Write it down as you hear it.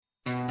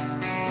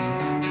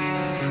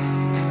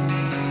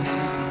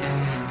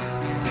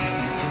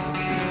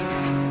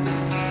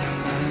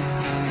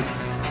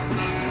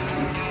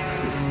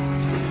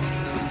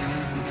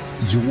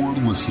You're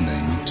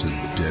listening to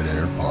Dead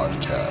Air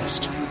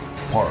Podcast,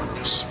 part of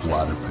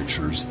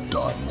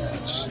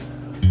SplatterPictures.net.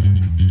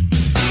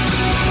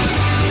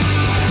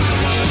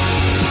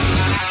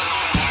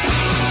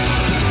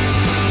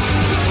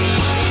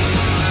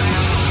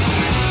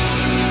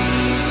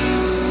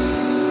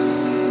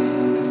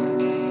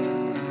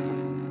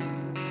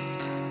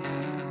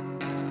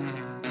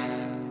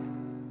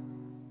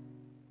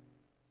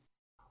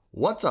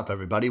 What's up,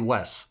 everybody?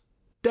 Wes,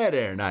 Dead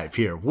Air Knife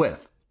here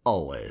with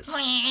always.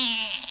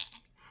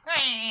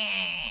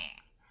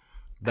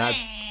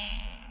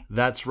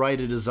 That's right.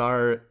 It is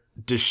our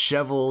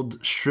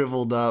disheveled,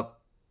 shriveled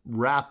up,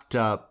 wrapped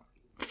up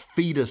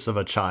fetus of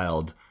a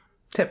child.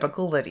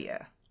 Typical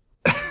Lydia.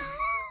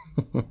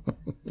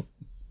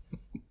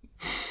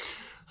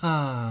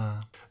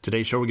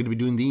 Today's show, we're going to be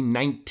doing the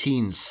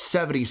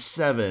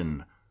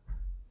 1977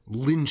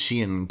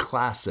 Lynchian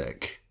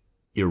classic,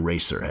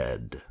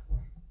 Eraserhead.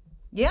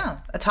 Yeah,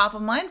 a top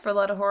of mind for a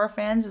lot of horror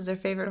fans is their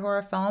favorite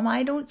horror film.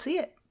 I don't see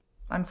it.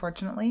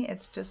 Unfortunately,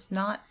 it's just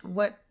not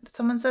what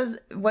someone says.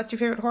 What's your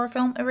favorite horror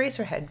film?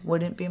 Eraserhead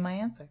wouldn't be my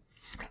answer.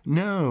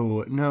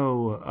 No,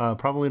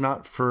 probably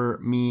not for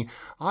me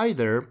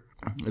either.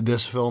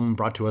 This film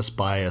brought to us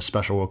by a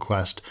special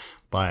request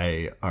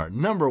by our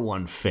number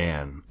one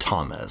fan,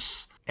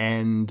 Thomas.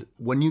 And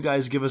when you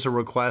guys give us a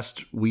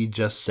request, we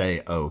just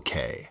say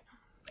okay.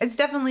 It's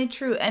definitely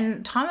true.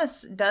 And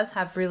Thomas does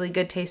have really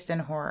good taste in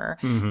horror.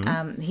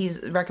 Mm-hmm.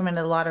 He's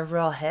recommended a lot of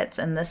real hits,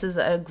 and this is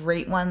a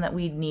great one that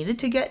we needed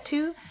to get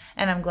to.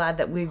 And I'm glad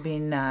that we've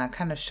been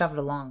kind of shoved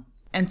along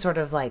and sort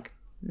of like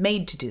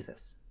made to do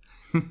this.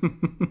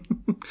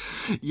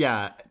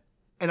 Yeah.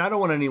 And I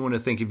don't want anyone to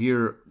think if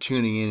you're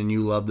tuning in and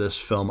you love this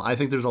film, I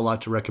think there's a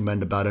lot to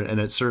recommend about it. And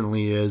it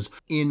certainly is,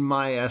 in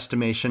my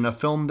estimation, a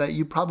film that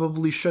you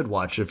probably should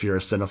watch if you're a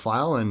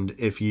cinephile. And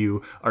if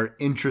you are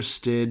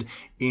interested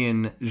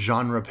in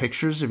genre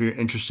pictures, if you're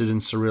interested in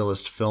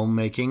surrealist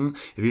filmmaking,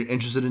 if you're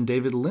interested in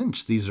David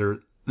Lynch, this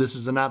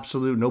is an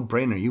absolute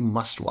no-brainer. You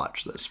must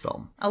watch this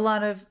film. A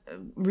lot of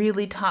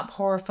really top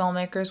horror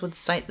filmmakers would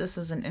cite this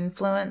as an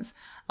influence.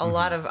 A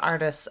lot of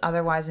artists,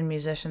 otherwise, and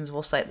musicians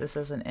will cite this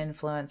as an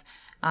influence.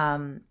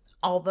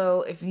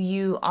 Although if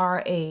you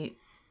are a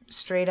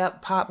straight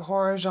up pop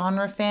horror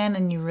genre fan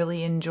and you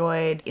really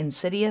enjoyed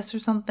Insidious or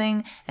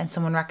something, and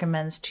someone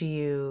recommends to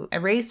you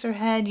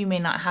Eraserhead, you may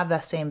not have the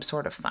same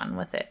sort of fun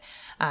with it.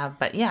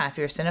 But yeah, if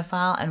you're a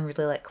cinephile and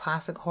really like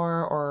classic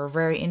horror or are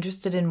very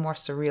interested in more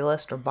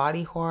surrealist or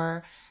body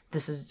horror,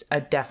 this is a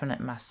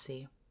definite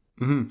must-see.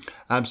 Mm-hmm.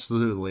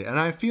 Absolutely. And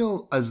I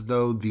feel as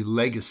though the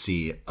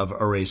legacy of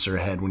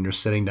Eraserhead, when you're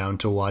sitting down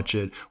to watch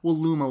it, will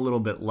loom a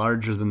little bit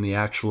larger than the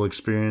actual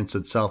experience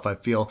itself. I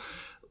feel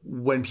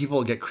when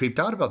people get creeped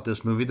out about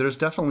this movie, there's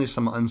definitely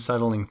some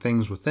unsettling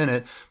things within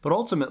it, but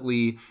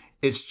ultimately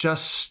it's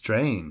just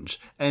strange.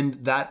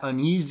 And that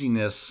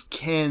uneasiness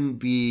can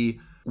be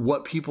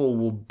what people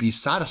will be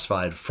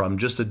satisfied from,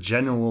 just a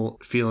general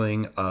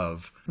feeling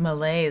of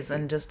malaise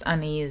and just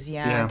unease,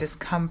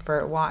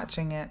 discomfort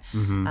watching it.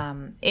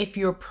 Mm-hmm. If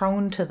you're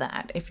prone to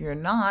that, if you're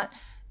not,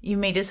 you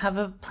may just have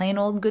a plain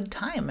old good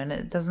time and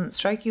it doesn't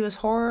strike you as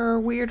horror or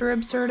weird or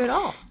absurd at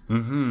all.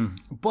 Mm-hmm.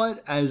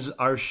 But as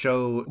our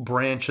show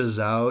branches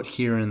out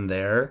here and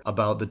there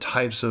about the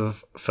types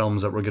of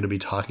films that we're going to be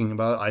talking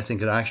about, I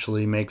think it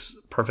actually makes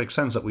perfect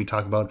sense that we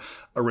talk about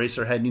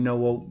Eraserhead. You know,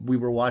 while we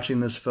were watching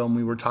this film,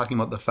 we were talking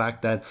about the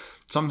fact that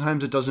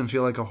sometimes it doesn't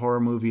feel like a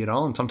horror movie at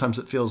all, and sometimes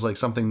it feels like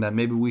something that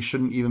maybe we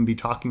shouldn't even be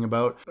talking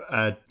about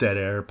at Dead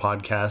Air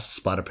Podcast,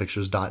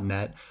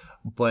 SplatterPictures.net.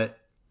 But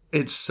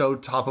it's so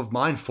top of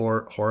mind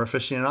for horror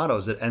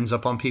aficionados. It ends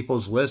up on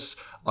people's lists.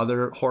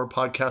 Other horror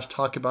podcasts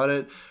talk about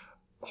it.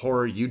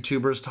 Horror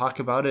YouTubers talk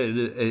about it.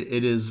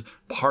 It is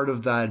part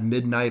of that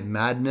midnight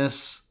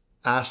madness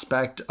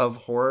aspect of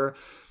horror.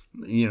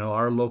 You know,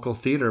 our local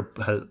theater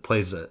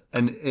plays it.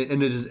 And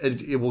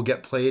it will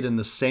get played in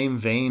the same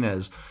vein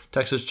as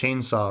Texas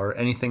Chainsaw or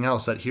anything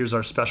else that here's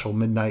our special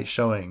midnight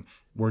showing.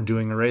 We're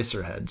doing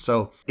Eraserhead.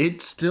 So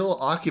it still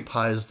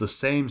occupies the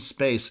same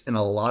space in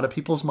a lot of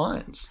people's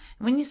minds.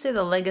 When you say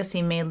the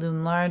legacy may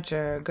loom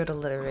larger, good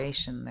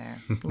alliteration there,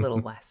 a little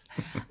less.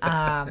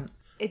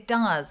 It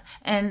does.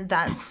 And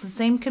that's the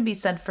same could be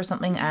said for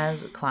something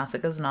as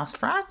classic as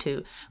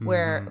Nosferatu,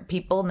 where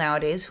people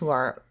nowadays who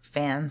are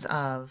fans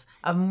of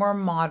more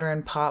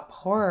modern pop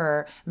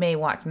horror may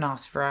watch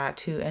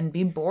Nosferatu and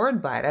be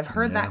bored by it. I've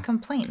heard that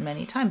complaint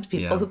many times.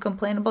 People who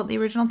complain about the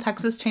original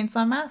Texas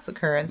Chainsaw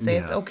Massacre and say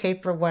it's okay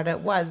for what it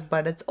was,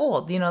 but it's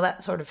old. You know,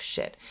 that sort of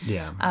shit.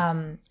 Yeah.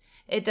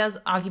 It does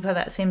occupy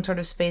that same sort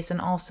of space.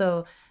 And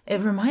also, it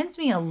reminds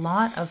me a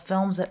lot of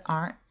films that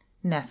aren't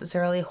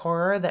necessarily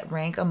horror that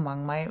rank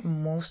among my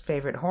most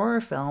favorite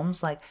horror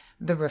films, like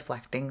The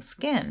Reflecting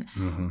Skin,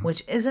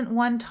 which isn't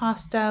one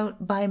tossed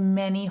out by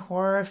many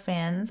horror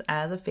fans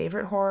as a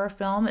favorite horror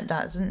film. It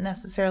doesn't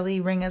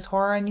necessarily ring as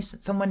horror, and you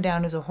sit someone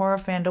down who's a horror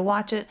fan to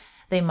watch it,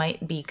 they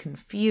might be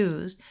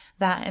confused.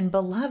 That and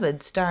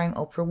Beloved, starring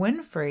Oprah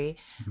Winfrey,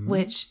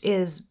 which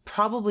is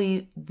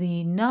probably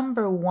the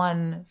number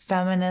one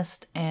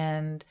feminist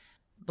and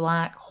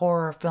black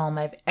horror film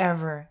I've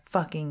ever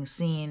fucking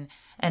seen.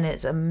 And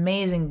it's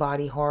amazing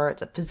body horror.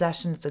 It's a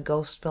possession. It's a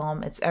ghost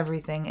film. It's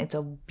everything. It's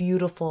a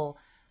beautiful...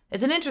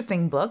 It's an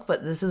interesting book,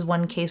 but this is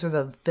one case where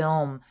the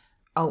film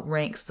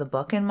outranks the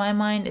book in my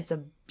mind. It's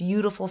a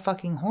beautiful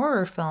fucking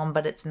horror film,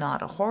 but it's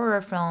not a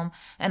horror film.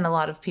 And a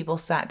lot of people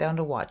sat down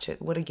to watch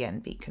it would again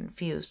be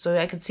confused. So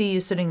I could see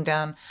you sitting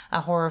down,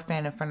 a horror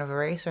fan in front of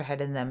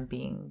Eraserhead, and them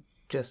being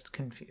just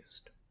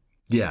confused.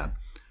 Yeah.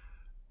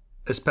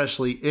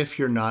 Especially if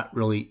you're not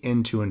really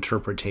into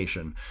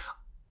interpretation.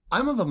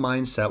 I'm of a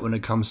mindset when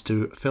it comes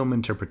to film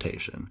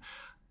interpretation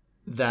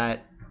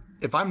that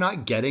if I'm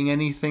not getting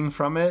anything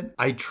from it,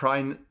 I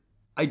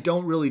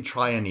don't really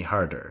try any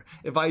harder.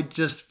 If I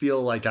just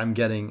feel like I'm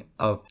getting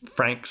a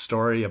frank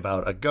story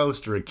about a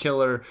ghost or a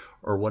killer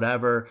or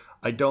whatever,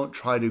 I don't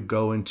try to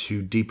go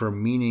into deeper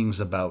meanings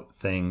about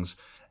things.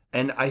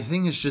 And I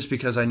think it's just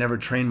because I never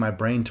trained my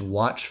brain to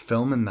watch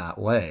film in that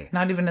way.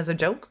 Not even as a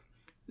joke?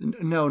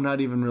 No, not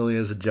even really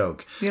as a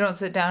joke. You don't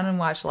sit down and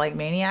watch like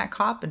Maniac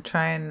Cop and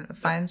try and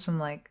find some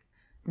like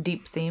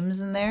deep themes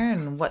in there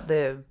and what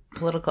the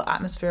political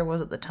atmosphere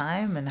was at the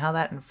time and how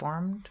that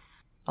informed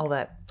all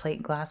that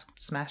plate glass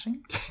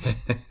smashing?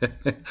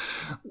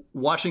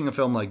 Watching a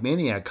film like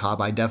Maniac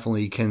Cop, I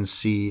definitely can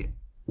see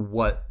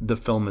what the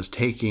film is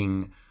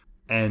taking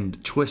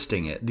and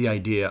twisting it, the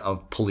idea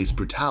of police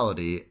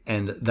brutality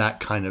and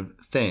that kind of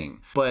thing.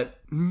 But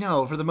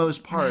no, for the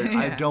most part, yeah.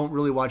 I don't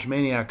really watch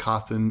Maniac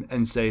Cop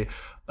and say,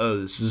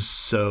 oh, this is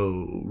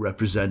so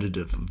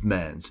representative of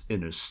man's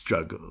inner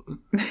struggle.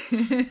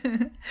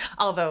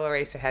 Although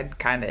Eraserhead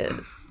kind of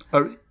is.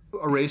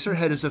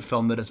 Eraserhead is a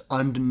film that is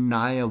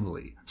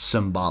undeniably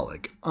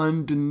symbolic,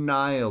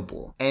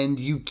 undeniable. And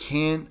you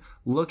can't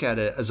look at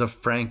it as a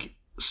frank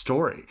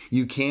story.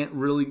 You can't.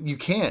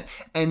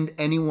 And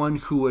anyone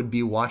who would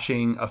be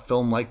watching a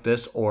film like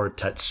this or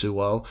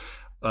Tetsuo,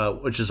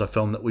 which is a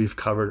film that we've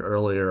covered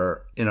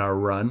earlier in our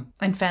run.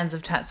 And fans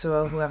of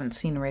Tetsuo who haven't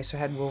seen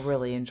Eraserhead will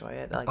really enjoy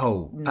it.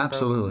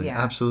 Absolutely.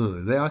 Yeah.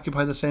 Absolutely. They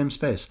occupy the same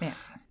space. Yeah.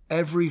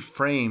 Every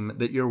frame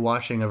that you're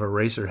watching of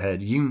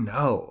Eraserhead, you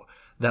know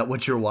that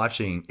what you're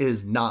watching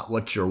is not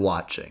what you're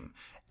watching.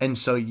 And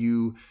so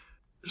you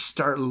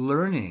start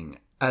learning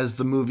as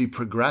the movie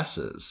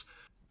progresses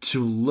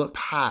to look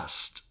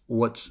past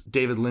what's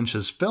David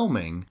Lynch's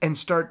filming and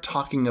start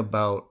talking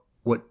about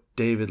what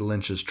David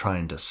Lynch is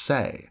trying to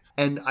say.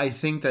 And I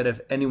think that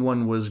if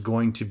anyone was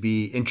going to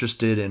be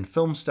interested in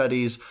film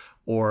studies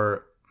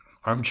or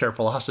armchair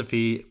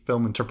philosophy,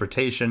 film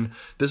interpretation,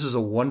 this is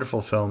a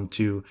wonderful film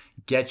to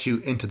get you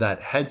into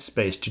that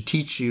headspace, to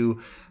teach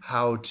you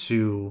how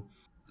to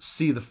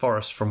see the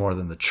forest for more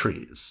than the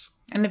trees.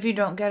 And if you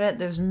don't get it,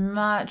 there's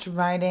much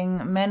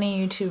writing,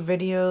 many YouTube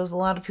videos, a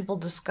lot of people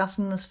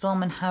discussing this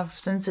film and have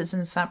since its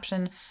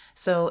inception.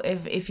 So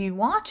if you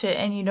watch it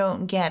and you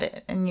don't get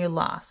it and you're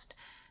lost,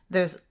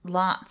 there's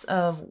lots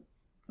of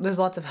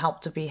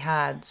help to be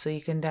had. So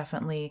you can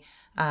definitely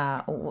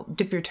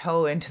dip your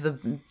toe into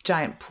the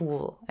giant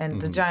pool and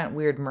the giant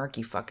weird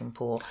murky fucking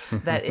pool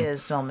that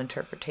is film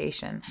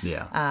interpretation.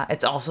 Yeah.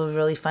 It's also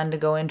really fun to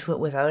go into it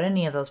without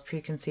any of those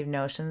preconceived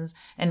notions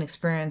and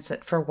experience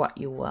it for what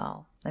you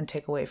will and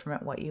take away from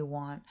it what you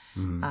want.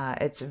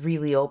 It's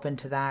really open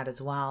to that as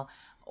well.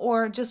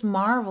 Or just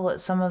marvel at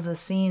some of the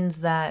scenes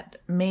that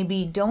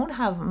maybe don't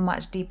have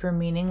much deeper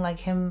meaning,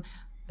 like him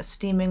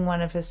steaming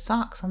one of his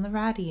socks on the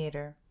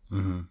radiator.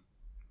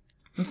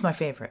 It's my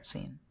favorite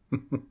scene.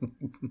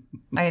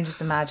 I can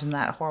just imagine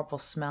that horrible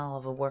smell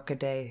of a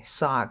workaday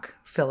sock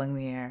filling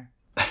the air.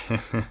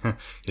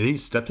 He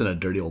stepped in a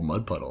dirty old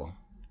mud puddle.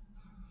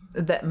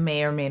 That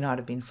may or may not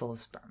have been full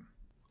of sperm.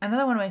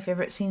 Another one of my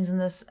favorite scenes in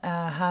this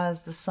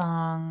has the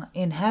song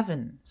In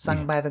Heaven,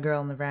 sung by the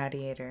girl in the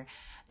radiator.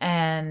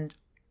 And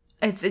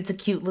it's a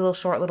cute little,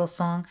 short little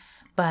song,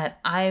 but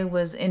I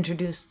was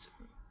introduced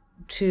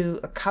to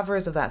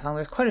covers of that song.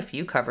 There's quite a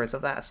few covers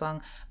of that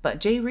song,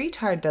 but Jay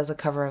Retard does a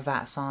cover of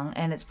that song,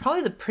 and it's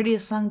probably the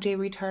prettiest song Jay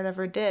Retard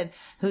ever did,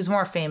 who's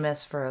more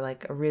famous for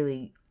like a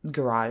really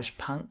garage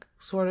punk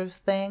sort of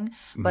thing.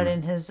 But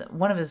in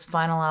one of his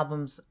final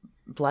albums,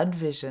 Blood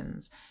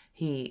Visions,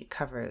 he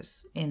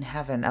covers In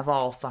Heaven, of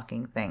all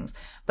fucking things.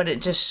 But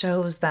it just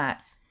shows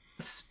that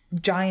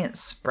giant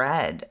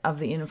spread of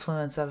the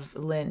influence of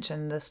Lynch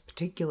in this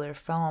particular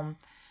film.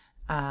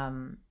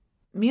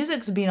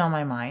 Music's been on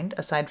my mind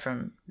aside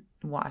from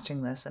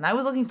watching this, and I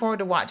was looking forward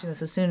to watching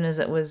this as soon as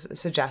it was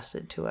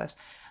suggested to us,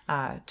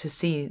 to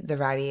see the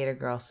Radiator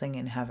Girl sing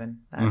In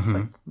Heaven. That's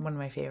like one of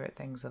my favorite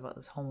things about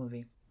this whole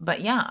movie.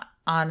 But yeah,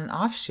 on an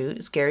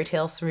offshoot, Scary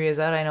Tales 3 is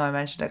out. I know I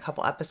mentioned it a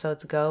couple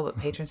episodes ago, but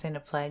Patron Saint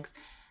of Plagues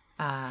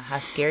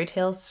has Scary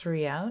Tales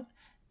 3 out.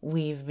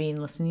 We've been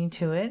listening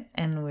to it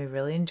and we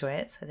really enjoy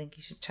it, so I think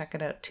you should check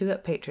it out too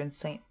at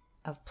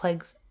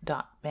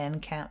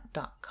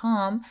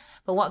patronsaintofplagues.bandcamp.com.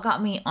 But what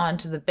got me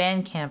onto the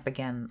Bandcamp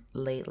again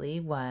lately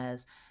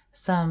was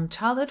some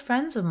childhood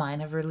friends of mine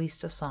have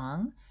released a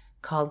song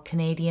called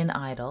Canadian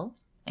Idol,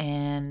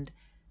 and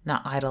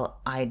not Idol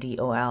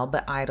I-D-O-L,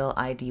 but Idol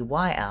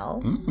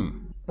I-D-Y-L,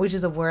 which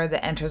is a word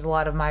that enters a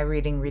lot of my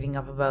reading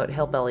up about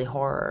hillbilly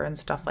horror and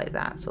stuff like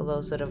that. So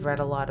those that have read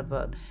a lot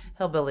about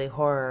hillbilly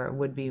horror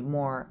would be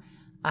more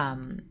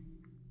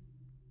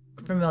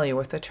familiar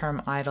with the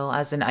term idol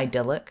as in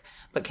idyllic.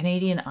 But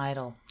Canadian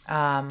Idol,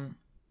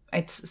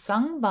 it's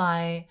sung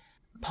by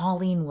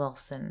Pauline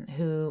Wilson,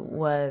 who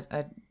was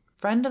a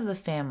friend of the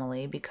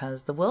family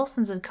because the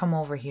Wilsons had come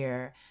over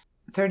here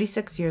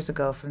 36 years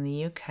ago from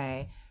the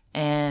UK,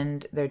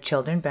 and their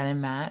children, Ben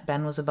and Matt.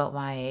 Ben was about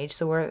my age,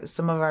 so our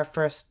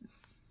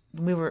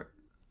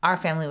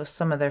family was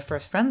some of their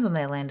first friends when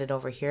they landed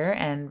over here,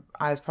 and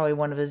I was probably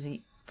one of his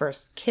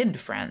first kid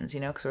friends,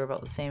 because we were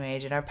about the same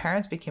age, and our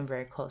parents became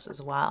very close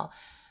as well.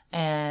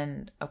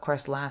 And of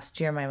course, last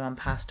year my mom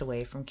passed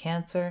away from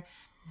cancer.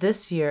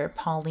 This year,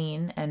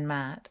 Pauline and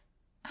Matt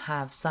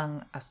have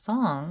sung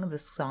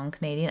this song,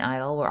 Canadian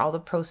Idol, where all the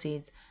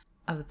proceeds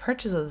of the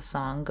purchase of the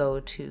song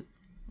go to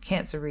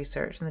cancer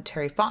research and the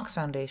Terry Fox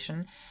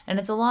Foundation. And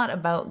it's a lot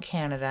about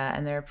Canada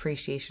and their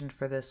appreciation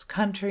for this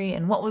country,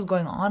 and what was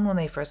going on when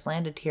they first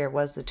landed here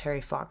was the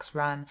Terry Fox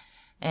run.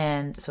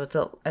 And so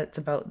it's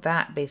about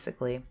that,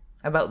 basically,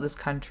 about this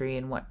country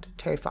and what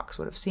Terry Fox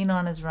would have seen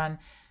on his run.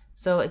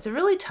 So it's a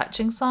really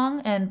touching song,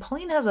 and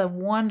Pauline has a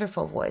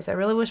wonderful voice. I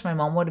really wish my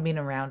mom would have been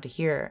around to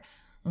hear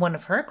one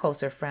of her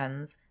closer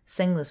friends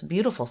sing this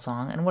beautiful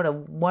song. And what a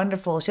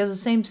wonderful, she has the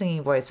same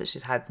singing voice that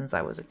she's had since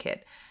I was a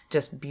kid.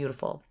 Just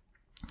beautiful.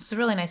 It's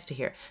really nice to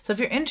hear. So if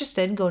you're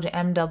interested, go to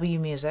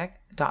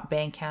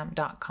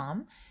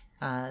mwmusic.bandcamp.com.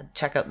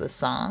 Check out the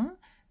song.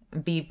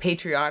 Be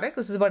patriotic.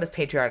 This is about as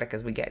patriotic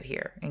as we get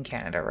here in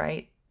Canada,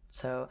 right?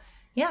 So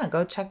yeah,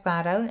 go check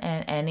that out.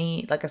 And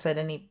any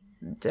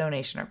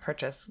donation or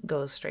purchase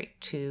goes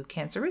straight to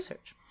cancer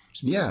research.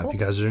 Yeah, cool. If you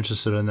guys are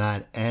interested in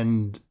that.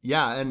 And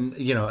yeah, and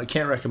I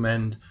can't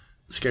recommend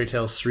Scary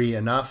Tales 3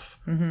 enough.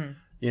 Mm-hmm.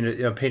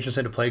 Patron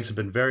Saint of Plagues have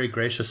been very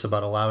gracious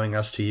about allowing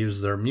us to use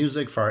their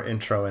music for our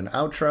intro and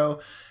outro.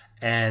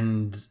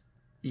 And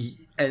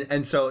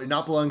so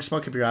not blowing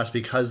smoke up your ass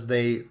because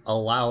they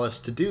allow us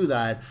to do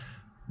that.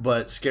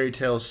 But Scary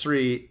Tales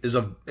 3 is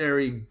a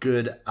very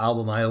good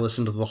album. I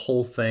listened to the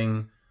whole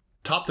thing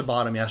top to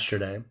bottom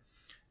yesterday,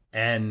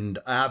 and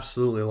I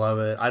absolutely love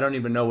it. I don't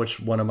even know which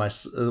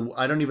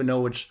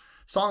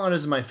song on it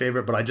is my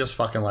favorite, but I just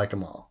fucking like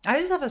them all. I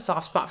just have a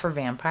soft spot for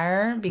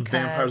Vampire because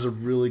Vampire's a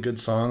really good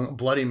song.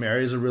 Bloody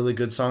Mary is a really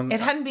good song. It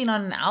hadn't been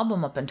on an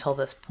album up until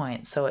this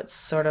point, so it's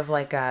sort of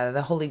like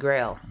the holy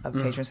grail of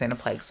Patron Saint of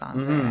Plague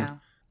songs right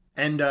now.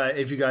 And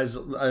if you guys,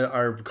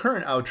 our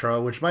current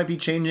outro, which might be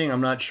changing,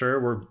 I'm not sure,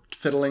 we're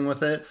fiddling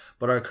with it,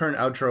 but our current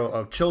outro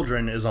of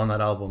Children is on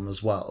that album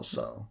as well.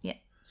 So yeah,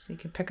 so you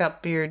can pick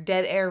up your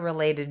Dead Air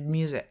related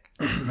music.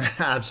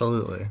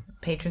 Absolutely.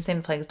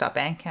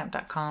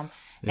 patronsaintofplagues.bandcamp.com.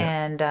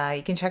 Yeah. And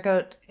you can check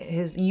out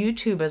his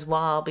YouTube as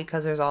well,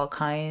 because there's all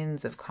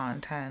kinds of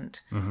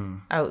content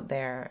out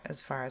there as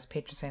far as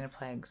Patron Saint of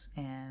Plagues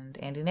and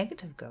Andy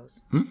Negative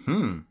goes.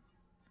 Mm-hmm.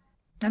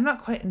 I'm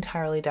not quite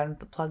entirely done with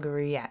the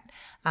pluggery yet.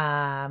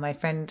 My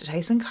friend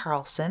Tyson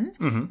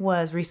Carlson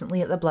was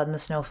recently at the Blood in the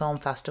Snow Film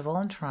Festival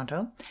in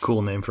Toronto.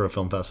 Cool name for a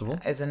film festival.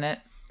 Isn't it?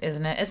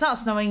 It's not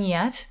snowing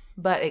yet,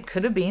 but it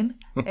could have been.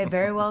 It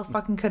very well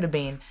fucking could have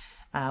been.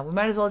 We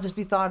might as well just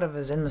be thought of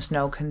as in the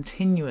snow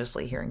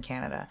continuously here in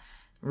Canada.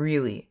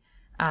 Really.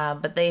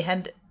 But they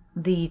had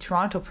the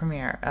Toronto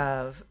premiere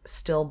of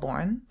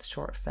Stillborn, the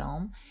short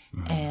film.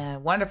 A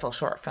wonderful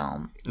short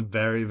film.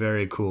 Very,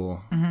 very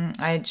cool.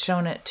 I had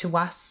shown it to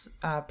Wes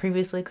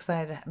previously because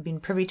I had been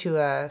privy to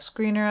a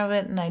screener of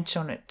it, and I'd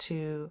shown it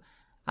to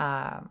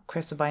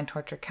Chris of Vine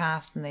Torture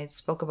Cast, and they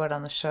spoke about it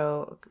on the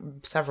show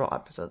several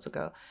episodes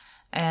ago.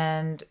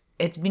 And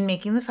it's been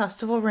making the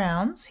festival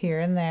rounds here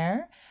and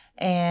there.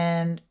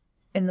 And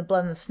in the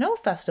Blood in the Snow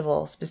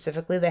Festival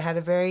specifically, they had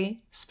a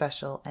very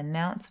special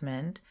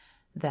announcement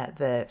that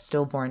the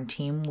Stillborn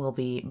team will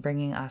be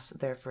bringing us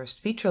their first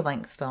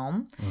feature-length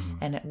film,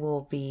 and it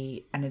will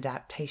be an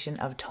adaptation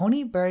of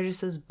Tony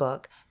Burgess's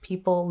book,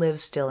 People Live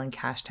Still in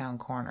Cashtown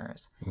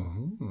Corners.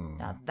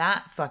 Now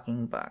that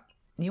fucking book,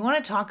 you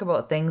want to talk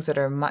about things that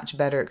are much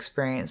better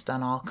experienced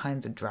on all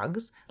kinds of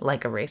drugs,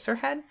 like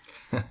Eraserhead?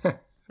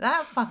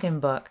 That fucking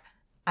book,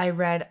 I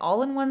read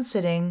all in one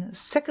sitting,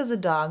 sick as a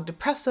dog,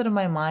 depressed out of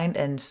my mind,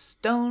 and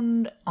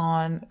stoned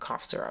on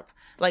cough syrup.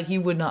 Like,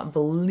 you would not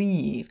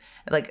believe,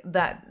 like,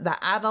 that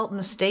adult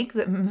mistake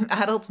that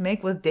adults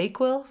make with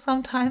Dayquil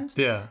sometimes.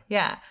 Yeah.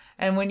 Yeah.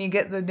 And when you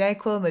get the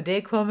NyQuil and the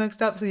Dayquil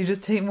mixed up, so you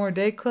just take more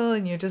Dayquil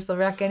and you're just a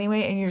wreck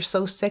anyway, and you're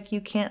so sick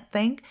you can't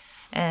think.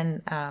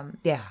 And,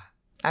 yeah.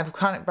 I have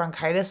chronic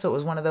bronchitis, so it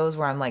was one of those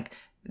where I'm, like,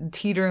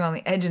 teetering on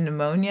the edge of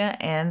pneumonia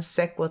and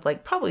sick with,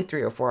 like, probably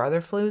 3 or 4 other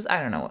flus.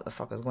 I don't know what the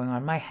fuck was going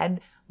on. My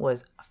head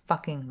was a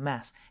fucking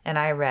mess. And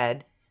I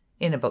read,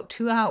 in about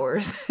 2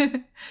 hours,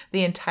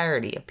 the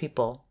entirety of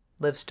People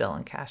Live Still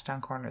in Cashtown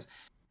Corners.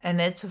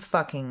 And it's a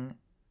fucking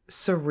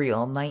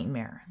surreal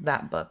nightmare,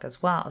 that book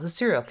as well. It's a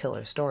serial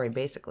killer story,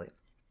 basically.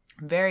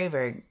 Very,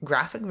 very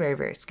graphic, very,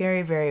 very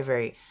scary, very,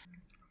 very,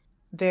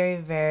 very,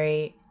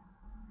 very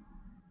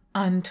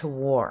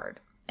untoward.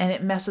 and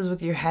it messes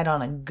with your head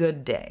on a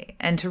good day.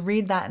 And to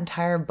read that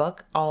entire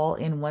book all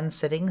in one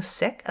sitting,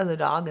 sick as a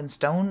dog and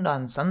stoned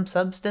on some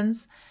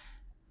substance,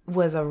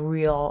 was a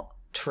real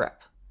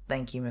trip.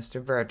 Thank you,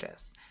 Mr.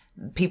 Burgess.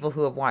 People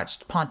who have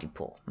watched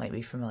Pontypool might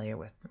be familiar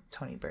with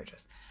Tony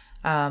Burgess.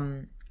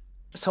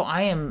 So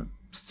I am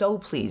so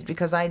pleased,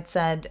 because I'd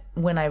said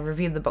when I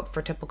reviewed the book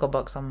for Typical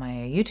Books on my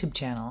YouTube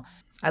channel,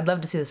 I'd love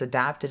to see this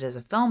adapted as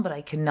a film, but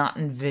I cannot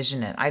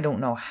envision it. I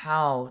don't know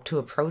how to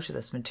approach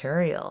this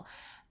material.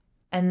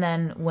 And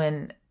then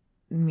when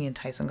me and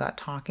Tyson got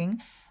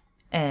talking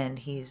and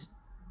he's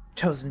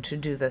chosen to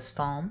do this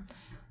film,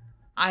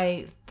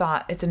 I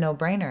thought it's a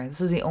no-brainer. This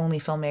is the only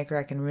filmmaker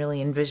I can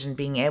really envision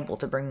being able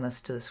to bring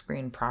this to the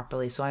screen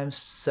properly. So I'm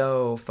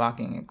so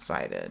fucking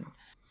excited.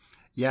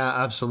 Yeah,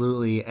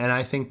 absolutely. And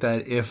I think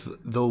that if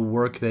the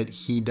work that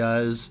he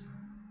does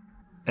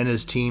and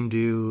his team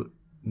do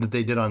that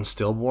they did on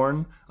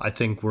Stillborn, I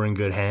think we're in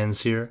good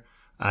hands here.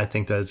 I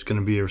think that it's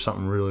going to be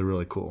something really,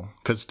 really cool,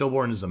 because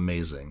Stillborn is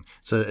amazing.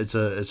 It's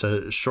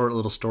a short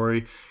little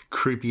story,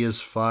 creepy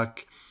as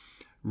fuck,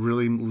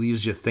 really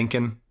leaves you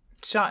thinking.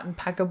 Shot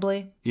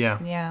impeccably.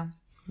 Yeah.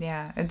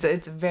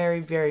 It's a very,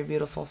 very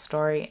beautiful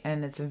story,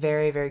 and it's a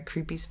very, very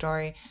creepy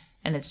story,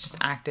 and it's just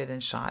acted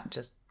and shot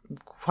just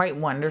quite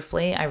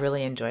wonderfully. I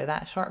really enjoy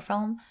that short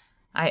film.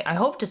 I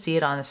hope to see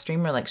it on a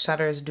streamer. Like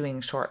Shudder is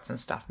doing shorts and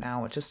stuff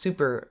now, which is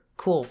super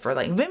cool. For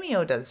like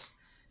Vimeo does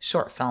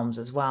short films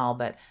as well,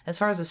 but as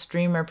far as a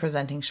streamer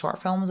presenting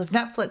short films, if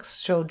Netflix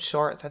showed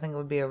shorts, I think it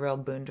would be a real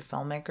boon to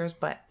filmmakers,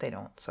 but they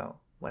don't, so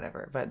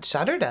whatever. But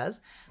Shudder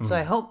does. So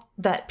I hope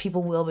that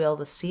people will be able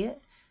to see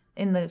it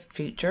in the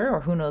future,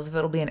 or who knows if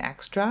it'll be an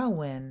extra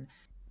when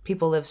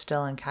People Live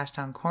Still in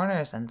Cashtown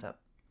Corners ends up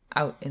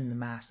out in the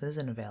masses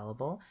and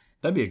available.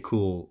 That'd be a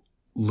cool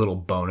little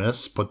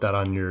bonus. Put that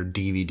on your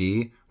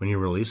DVD when you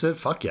release it.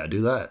 Fuck yeah,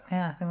 do that.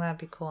 Yeah, I think that'd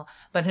be cool.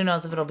 But who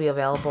knows if it'll be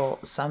available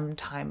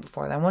sometime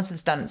before then. Once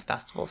it's done its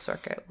festival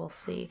circuit, we'll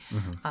see.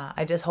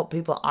 I just hope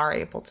people are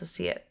able to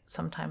see it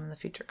sometime in the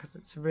future, because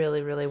it's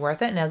really, really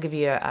worth it. And it'll give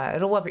you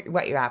it'll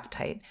whet your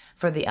appetite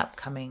for the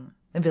upcoming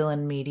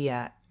Villain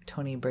Media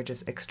Tony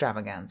Burgess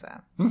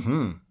extravaganza.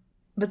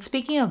 But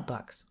speaking of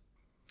books,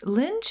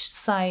 Lynch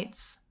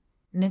cites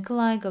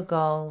Nikolai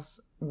Gogol's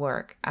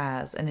work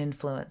as an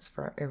influence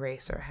for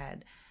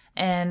Eraserhead.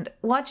 And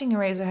watching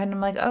Eraserhead,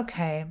 I'm like,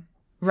 okay,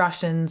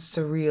 Russian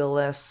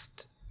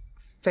surrealist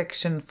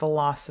fiction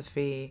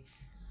philosophy,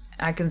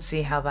 I can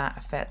see how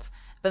that fits.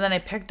 But then I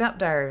picked up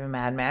Diary of a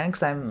Madman,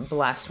 because I'm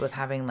blessed with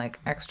having like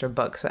extra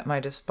books at my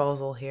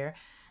disposal here.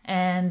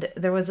 And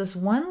there was this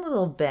one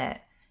little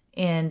bit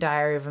in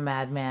Diary of a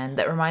Madman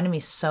that reminded me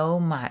so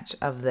much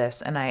of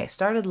this. And I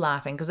started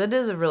laughing, because it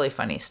is a really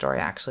funny story,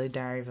 actually,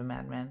 Diary of a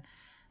Madman.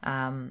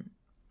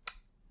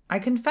 I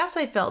confess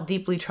I felt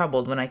deeply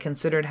troubled when I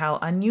considered how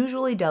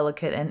unusually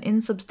delicate and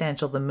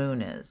insubstantial the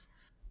moon is.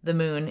 The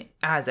moon,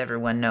 as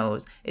everyone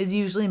knows, is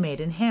usually made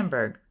in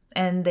Hamburg,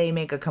 and they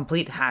make a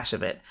complete hash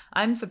of it.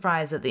 I'm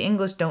surprised that the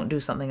English don't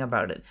do something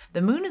about it.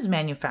 The moon is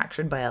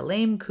manufactured by a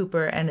lame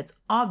cooper, and it's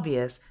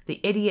obvious the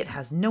idiot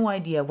has no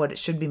idea what it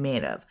should be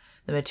made of.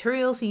 The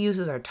materials he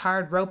uses are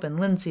tarred rope and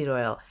linseed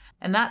oil,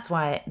 and that's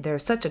why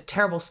there's such a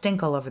terrible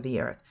stink all over the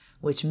earth,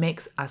 which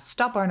makes us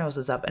stop our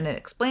noses up, and it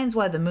explains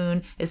why the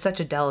moon is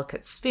such a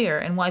delicate sphere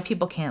and why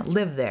people can't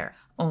live there,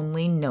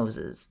 only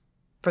noses.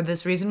 For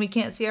this reason, we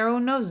can't see our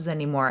own noses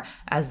anymore,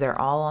 as they're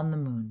all on the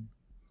moon.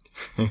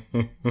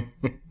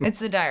 It's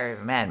the Diary of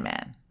a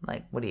Madman.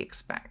 Like, what do you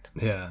expect?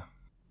 Yeah.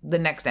 The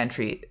next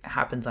entry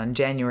happens on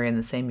January in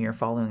the same year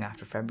following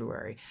after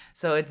February.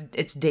 So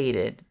it's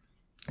dated.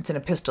 It's an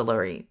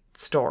epistolary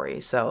story,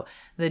 so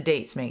the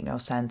dates make no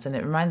sense, and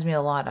it reminds me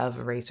a lot of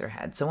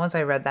Eraserhead. So once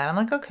I read that, I'm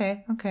like,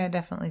 okay, I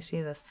definitely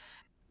see this.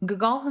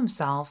 Gogol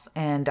himself,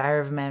 and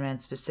Diary of a Madman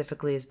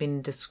specifically, has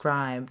been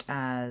described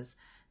as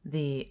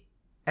the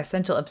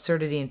essential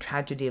absurdity and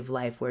tragedy of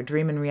life, where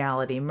dream and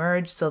reality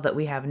merge so that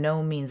we have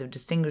no means of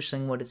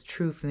distinguishing what is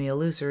true from the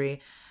illusory,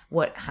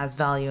 what has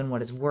value and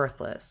what is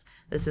worthless.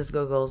 This is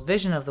Gogol's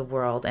vision of the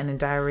world, and in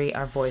Diary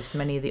are voiced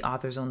many of the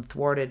author's own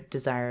thwarted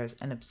desires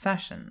and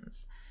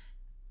obsessions.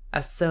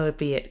 A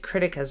Soviet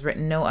critic has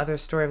written, no other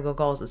story of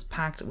Gogol's is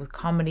packed with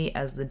comedy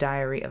as the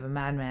Diary of a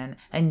Madman,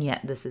 and yet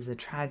this is a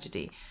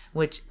tragedy,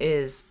 which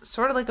is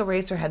sort of like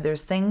Eraserhead.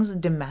 There's things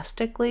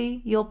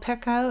domestically you'll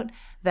pick out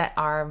that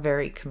are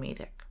very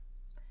comedic.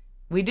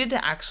 We did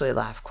actually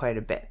laugh quite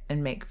a bit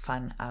and make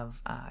fun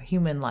of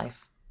human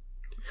life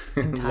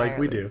entirely. Like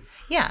we do.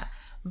 Yeah,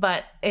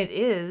 but it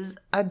is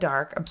a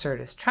dark,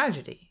 absurdist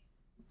tragedy,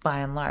 by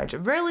and large.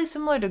 Really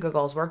similar to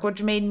Gogol's work,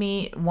 which made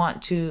me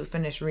want to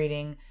finish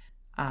reading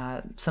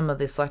some of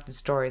the selected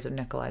stories of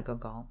Nikolai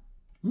Gogol.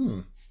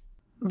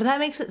 But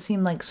that makes it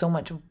seem like so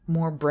much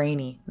more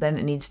brainy than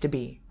it needs to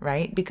be,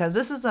 right? Because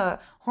this is a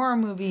horror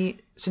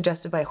movie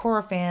suggested by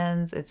horror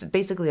fans. It's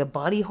basically a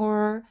body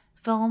horror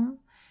film,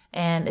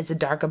 and it's a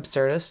dark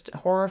absurdist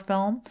horror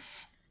film.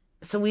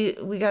 So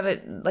we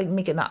gotta like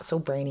make it not so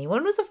brainy.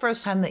 When was the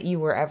first time that you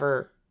were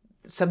ever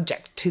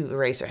subject to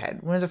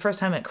Eraserhead? When was the first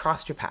time it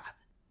crossed your path?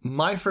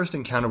 My first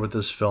encounter with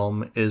this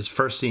film is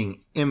first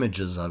seeing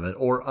images of it,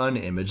 or an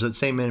image, that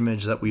same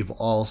image that we've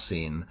all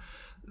seen.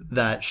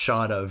 That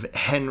shot of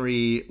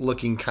Henry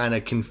looking kind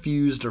of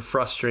confused or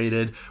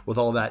frustrated with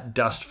all that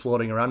dust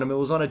floating around him. It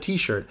was on a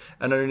t-shirt,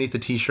 and underneath the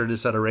t-shirt it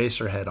said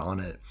Eraserhead on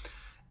it.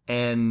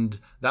 And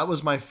that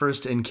was my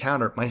first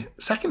encounter. My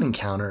second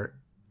encounter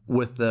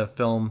with the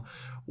film,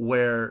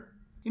 where,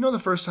 you know, the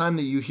first time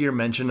that you hear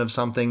mention of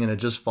something and it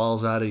just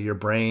falls out of your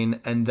brain,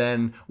 and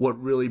then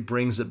what really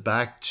brings it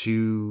back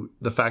to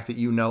the fact that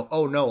you know,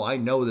 oh no, I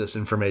know this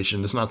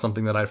information. It's not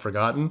something that I've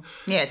forgotten.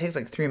 Yeah, it takes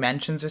like 3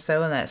 mentions or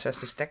so, and then it starts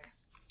to stick.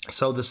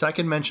 So the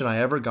second mention I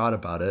ever got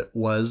about it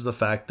was the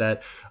fact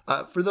that,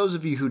 for those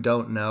of you who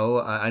don't know,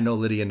 I know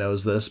Lydia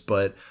knows this,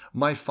 but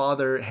my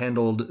father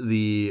handled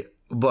the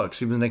books.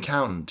 He was an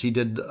accountant. He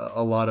did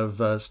a lot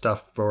of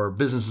stuff for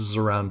businesses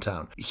around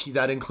town.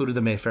 That included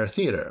the Mayfair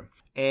Theater.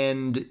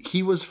 And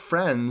he was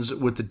friends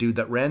with the dude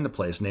that ran the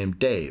place named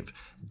Dave.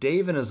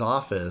 Dave in his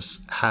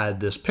office had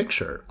this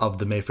picture of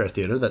the Mayfair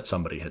Theater that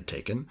somebody had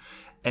taken.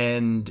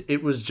 And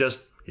it was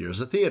just, here's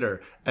the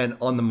theater. And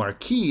on the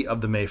marquee of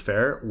the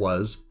Mayfair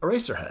was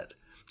Eraserhead.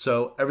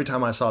 So every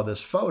time I saw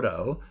this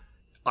photo,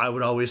 I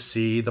would always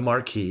see the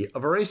marquee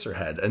of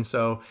Eraserhead. And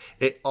so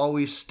it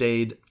always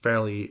stayed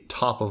fairly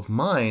top of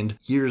mind.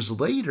 Years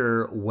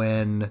later,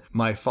 when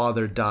my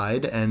father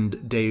died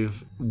and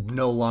Dave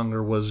no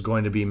longer was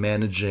going to be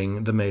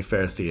managing the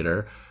Mayfair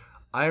Theater,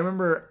 I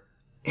remember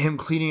him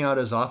cleaning out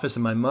his office,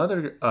 and my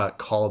mother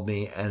called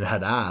me and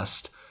had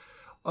asked,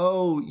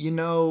 oh, you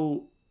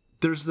know,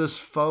 there's this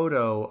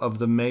photo of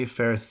the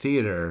Mayfair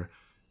Theater.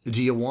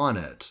 Do you want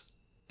it?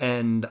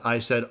 And I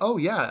said, oh,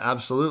 yeah,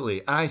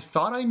 absolutely. I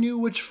thought I knew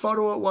which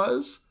photo it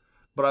was,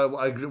 but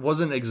I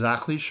wasn't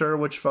exactly sure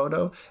which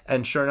photo.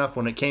 And sure enough,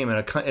 when it came,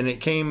 and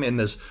it came in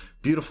this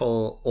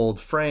beautiful old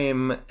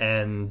frame,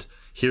 and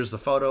here's the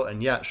photo.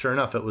 And yeah, sure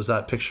enough, it was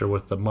that picture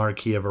with the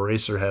marquee of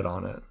Eraserhead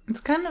on it. It's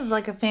kind of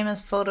like a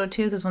famous photo,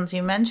 too, because once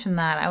you mentioned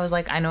that, I was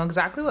like, I know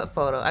exactly what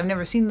photo. I've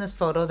never seen this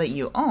photo that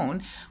you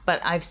own, but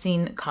I've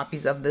seen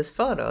copies of this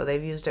photo.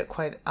 They've used it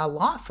quite a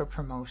lot for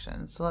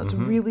promotion. So that's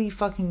really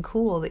fucking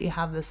cool that you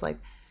have this, like,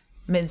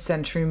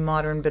 mid-century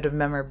modern bit of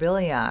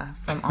memorabilia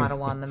from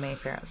Ottawa and the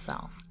Mayfair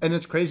itself. And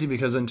it's crazy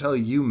because until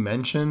you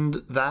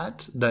mentioned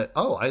that that's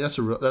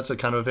a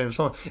kind of a famous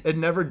photo, it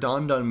never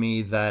dawned on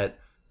me that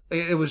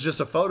it was just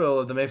a photo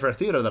of the Mayfair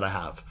Theater that I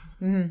have,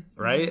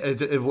 right?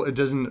 It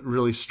doesn't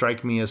really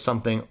strike me as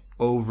something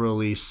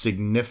overly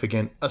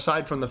significant,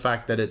 aside from the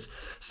fact that it's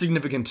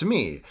significant to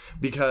me,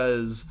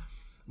 because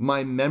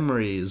my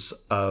memories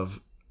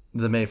of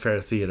the Mayfair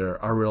Theater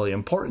are really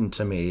important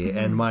to me,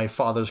 and my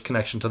father's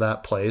connection to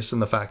that place, and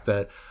the fact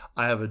that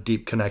I have a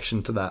deep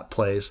connection to that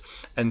place.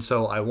 And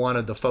so I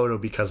wanted the photo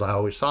because I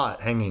always saw it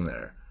hanging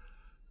there.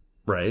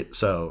 Right,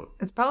 so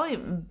it's probably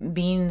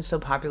being so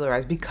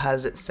popularized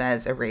because it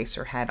says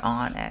Eraserhead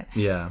on it.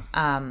 Yeah.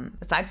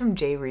 Aside from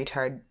Jay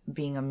Retard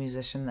being a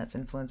musician that's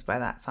influenced by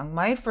that song,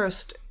 my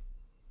first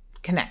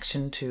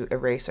connection to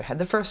Eraserhead,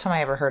 the first time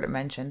I ever heard it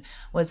mentioned,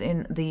 was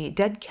in the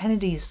Dead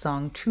Kennedys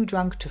song "Too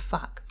Drunk to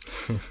Fuck,"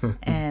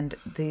 and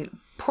the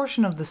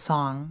portion of the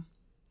song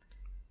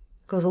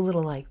goes a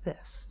little like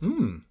this: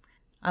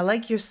 "I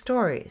like your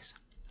stories.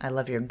 I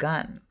love your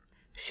gun.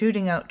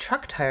 Shooting out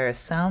truck tires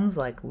sounds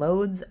like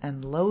loads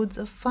and loads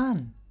of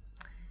fun.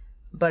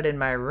 But in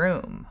my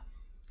room,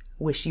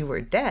 wish you were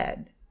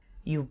dead.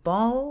 You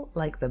bawl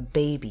like the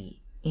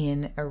baby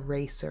in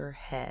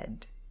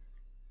Eraserhead.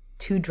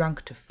 Too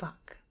drunk to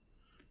fuck.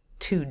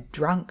 Too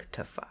drunk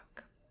to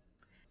fuck.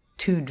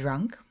 Too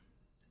drunk.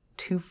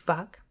 To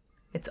fuck.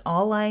 It's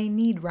all I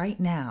need right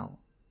now.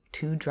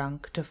 Too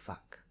drunk to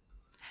fuck."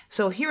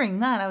 So hearing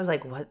that, I was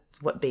like,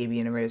 what baby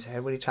in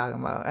Eraserhead? What are you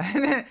talking about?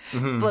 And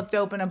flipped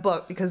open a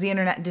book because the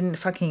internet didn't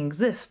fucking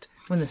exist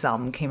when this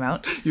album came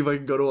out. You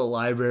like go to a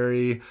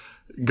library,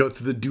 go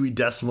through the Dewey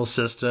Decimal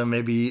System,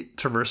 maybe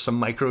traverse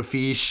some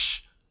microfiche.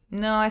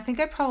 No, I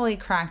think I probably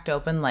cracked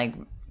open like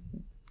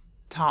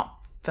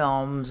top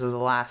films of the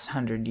last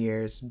 100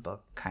 years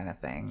book kind of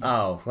thing.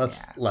 Oh,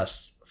 that's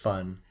less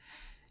fun.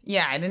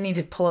 Yeah, I didn't need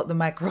to pull out the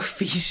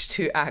microfiche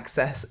to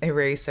access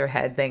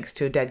Eraserhead thanks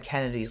to Dead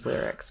Kennedys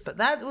lyrics. But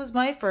that was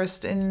my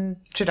first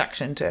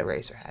introduction to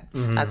Eraserhead.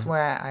 That's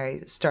where I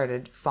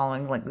started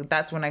following, like,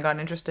 that's when I got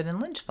interested in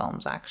Lynch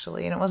films,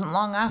 actually. And it wasn't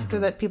long after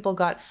that people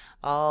got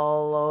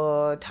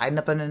all tied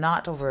up in a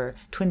knot over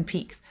Twin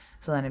Peaks.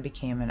 So then I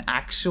became an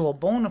actual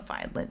bona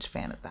fide Lynch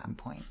fan at that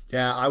point.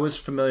 Yeah, I was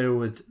familiar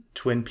with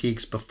Twin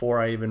Peaks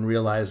before I even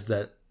realized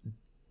that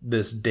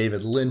this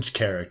David Lynch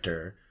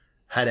character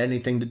had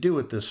anything to do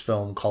with this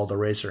film called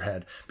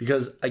Eraserhead.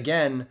 Because,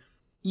 again,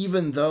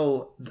 even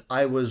though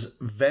I was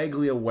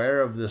vaguely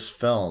aware of this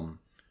film,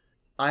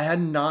 I had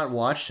not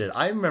watched it.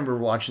 I remember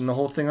watching the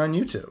whole thing on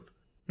YouTube.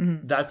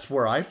 That's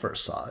where I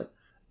first saw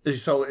it.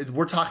 So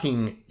we're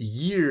talking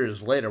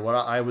years later, when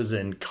I was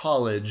in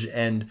college,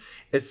 and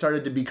it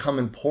started to become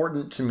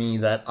important to me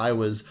that I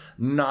was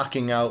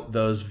knocking out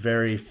those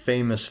very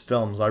famous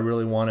films. I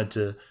really wanted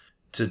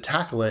to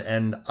tackle it,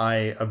 and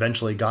I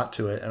eventually got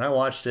to it, and I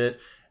watched it.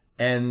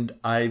 And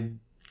I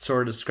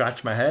sort of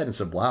scratched my head and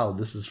said, wow,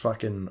 this is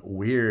fucking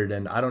weird.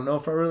 And I don't know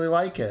if I really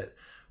like it.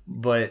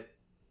 But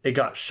it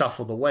got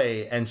shuffled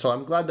away. And so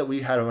I'm glad that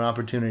we had an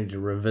opportunity to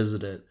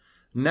revisit it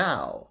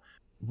now.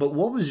 But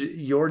what was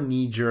your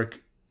knee-jerk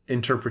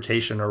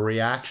interpretation or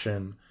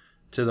reaction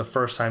to the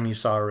first time you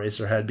saw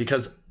Eraserhead?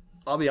 Because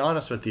I'll be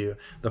honest with you,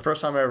 the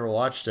first time I ever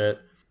watched it,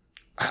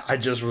 I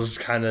just was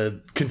kind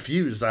of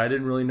confused. I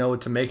didn't really know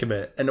what to make of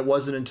it. And it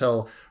wasn't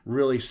until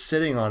really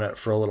sitting on it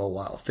for a little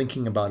while,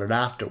 thinking about it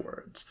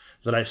afterwards,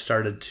 that I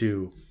started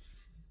to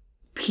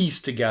piece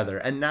together.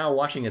 And now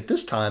watching it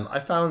this time, I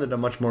found it a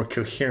much more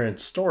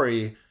coherent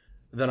story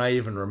than I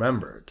even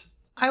remembered.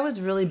 I was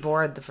really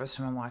bored the first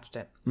time I watched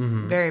it.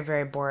 Mm-hmm. Very,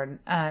 very bored.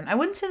 And I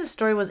wouldn't say the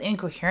story was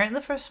incoherent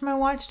the first time I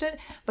watched it,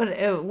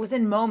 but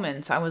within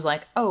moments I was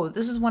like, oh,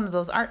 this is one of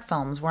those art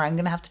films where I'm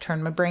going to have to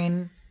turn my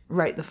brain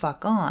right the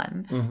fuck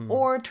on,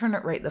 or turn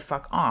it right the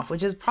fuck off,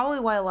 which is probably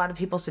why a lot of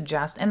people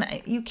suggest, and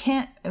you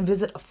can't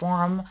visit a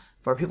forum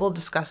where people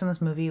discussing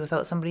this movie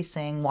without somebody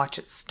saying, watch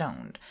it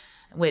stoned,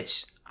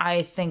 which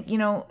I think,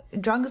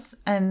 drugs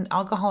and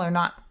alcohol are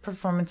not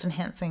performance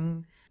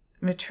enhancing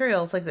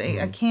materials. Like,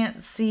 I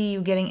can't see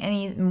you getting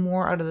any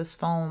more out of this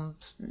film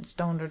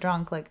stoned or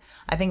drunk. Like,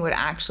 I think it would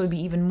actually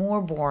be even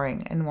more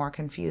boring and more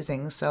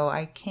confusing. So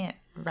I can't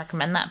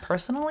recommend that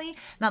personally.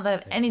 Not that I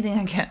have anything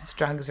against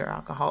drugs or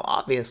alcohol,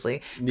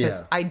 obviously.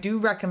 Because I do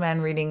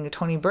recommend reading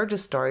Tony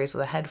Burgess stories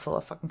with a head full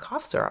of fucking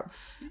cough syrup.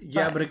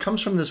 Yeah, but it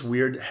comes from this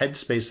weird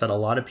headspace that a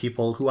lot of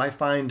people who I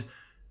find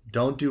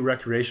don't do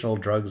recreational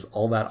drugs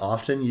all that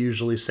often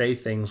usually say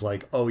things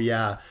like, oh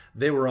yeah,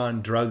 they were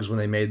on drugs when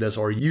they made this,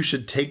 or you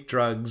should take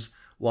drugs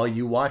while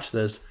you watch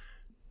this.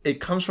 It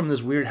comes from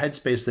this weird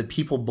headspace that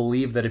people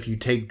believe that if you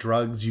take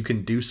drugs, you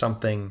can do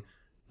something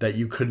that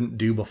you couldn't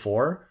do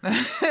before.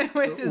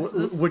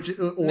 which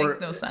makes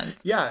no sense.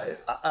 Yeah,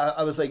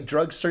 I was like,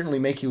 drugs certainly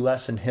make you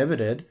less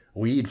inhibited.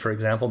 Weed, for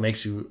example,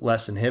 makes you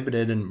less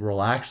inhibited and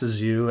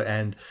relaxes you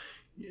and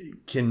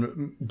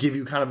can give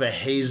you kind of a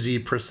hazy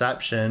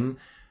perception,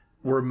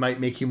 or might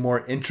make you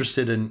more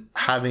interested in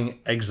having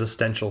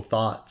existential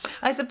thoughts.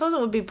 I suppose it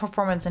would be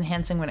performance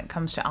enhancing when it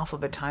comes to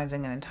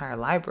alphabetizing an entire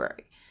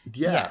library.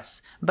 Yeah.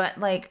 Yes. But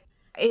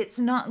it's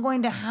not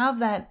going to have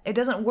that. It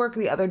doesn't work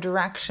the other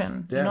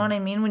direction. Yeah. You know what I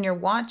mean? When you're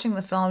watching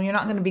the film, you're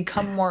not going to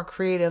become more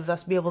creative,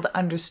 thus be able to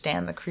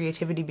understand the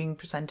creativity being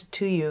presented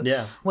to you.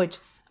 Yeah. Which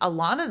a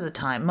lot of the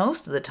time,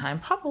 most of the time,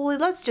 probably,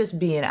 let's just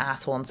be an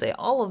asshole and say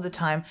all of the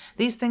time,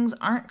 these things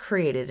aren't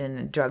created in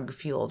a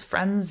drug-fueled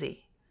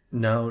frenzy.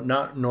 No,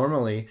 not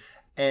normally.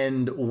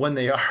 And when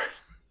they are,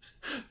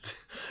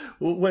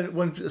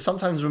 when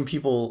sometimes when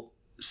people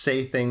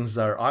say things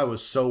that are, I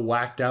was so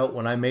whacked out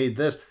when I made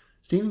this,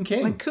 Stephen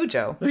King. Like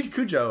Cujo.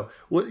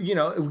 Well,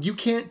 you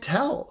can't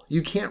tell.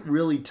 You can't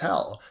really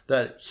tell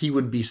that he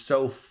would be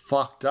so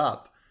fucked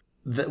up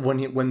that when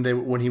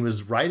he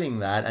was writing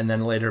that, and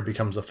then later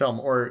becomes a film,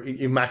 or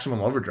in Maximum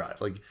Overdrive,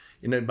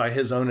 by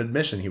his own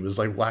admission, he was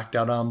like whacked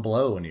out on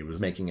blow when he was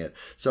making it.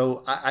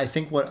 So I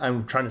think what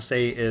I'm trying to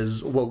say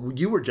is what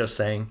you were just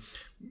saying.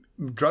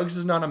 Drugs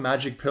is not a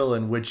magic pill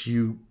in which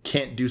you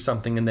can't do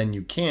something and then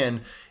you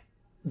can.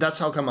 That's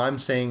how come I'm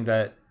saying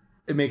that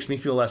it makes me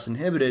feel less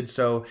inhibited.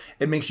 So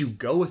it makes you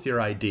go with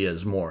your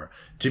ideas more,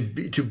 to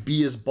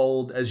be as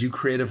bold as you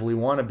creatively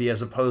want to be,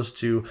 as opposed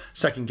to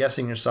second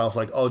guessing yourself,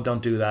 like, oh,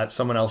 don't do that,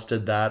 someone else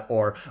did that,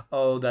 or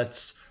oh,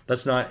 that's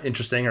not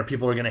interesting, or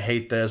people are going to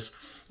hate this.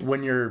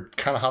 When you're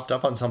kind of hopped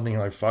up on something,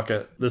 you're like, fuck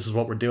it, this is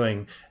what we're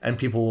doing, and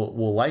people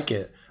will like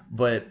it.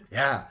 But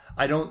yeah,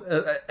 I don't,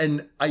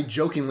 and I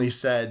jokingly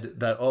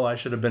said that, oh, I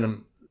should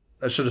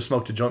have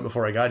smoked a joint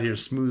before I got here to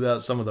smooth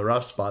out some of the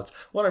rough spots.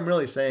 What I'm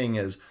really saying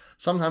is,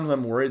 sometimes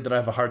I'm worried that I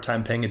have a hard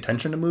time paying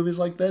attention to movies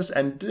like this,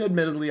 and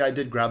admittedly, I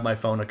did grab my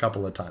phone a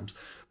couple of times,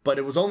 but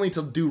it was only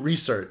to do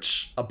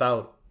research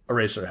about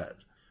Eraserhead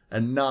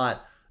and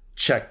not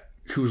check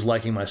who's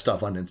liking my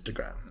stuff on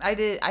Instagram. I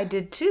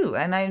did too,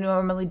 and I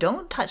normally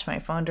don't touch my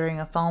phone during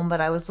a film, but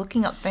I was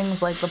looking up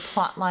things like the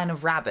plot line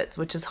of Rabbids,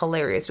 which is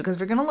hilarious, because if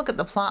you're going to look at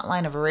the plot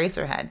line of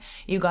Eraserhead,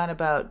 you got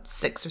about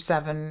 6 or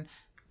 7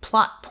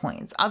 plot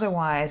points.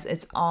 Otherwise,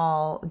 it's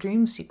all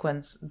dream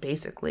sequence,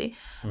 basically,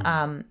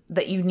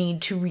 that you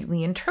need to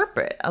really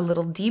interpret a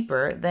little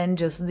deeper than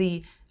just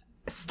the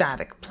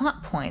static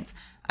plot points.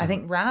 I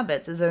think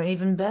Rabbids is an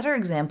even better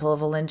example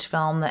of a Lynch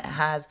film that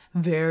has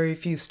very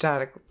few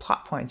static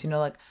plot points.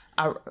 Like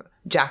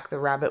Jack the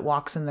Rabbit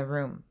walks in the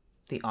room.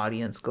 The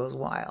audience goes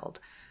wild.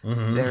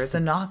 Mm-hmm. There's a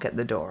knock at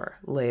the door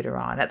later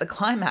on at the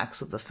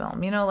climax of the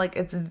film.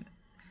 It's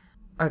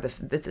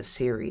a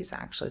series,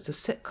 actually. It's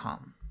a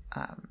sitcom.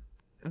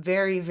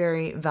 Very,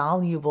 very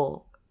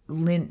valuable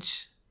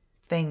Lynch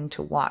thing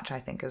to watch, I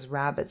think, is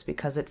Rabbids,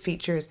 because it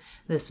features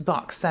this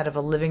box set of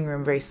a living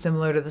room very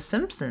similar to the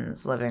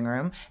Simpsons living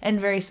room and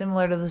very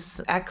similar to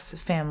the X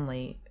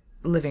family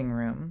living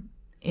room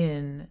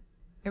in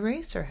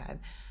Eraserhead.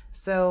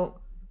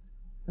 So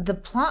the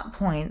plot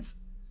points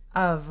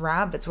of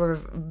Rabbids were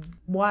of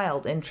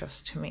wild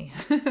interest to me.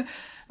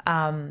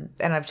 And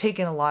I've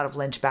taken a lot of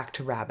Lynch back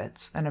to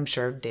Rabbits, and I'm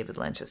sure David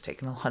Lynch has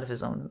taken a lot of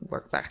his own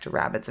work back to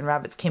Rabbits, and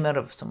Rabbits came out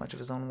of so much of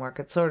his own work.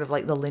 It's sort of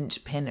like the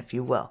Lynch pin, if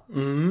you will. See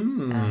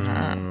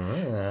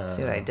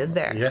what I did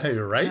there? Yeah,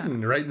 you're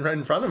writing right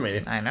in front of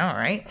me. I know,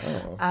 right?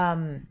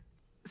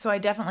 So I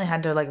definitely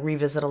had to like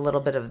revisit a little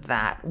bit of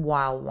that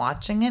while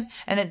watching it.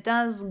 And it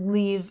does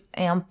leave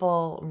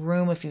ample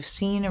room. If you've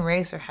seen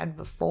Eraserhead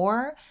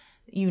before,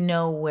 you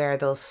know where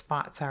those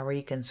spots are where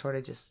you can sort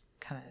of just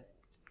kind of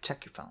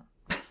check your phone.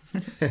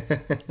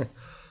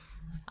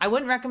 I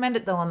wouldn't recommend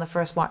it though on the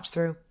first watch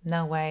through.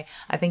 No way.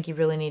 I think you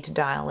really need to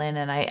dial in,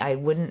 and I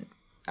wouldn't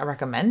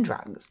recommend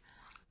drugs.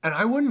 And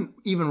I wouldn't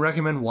even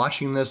recommend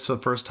watching this the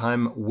first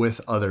time with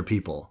other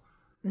people.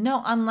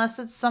 No, unless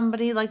it's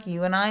somebody like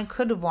you and I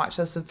could have watched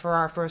this for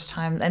our first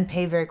time and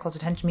pay very close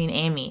attention. Me and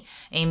Amy.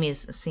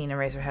 Amy's seen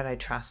Eraserhead, I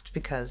trust,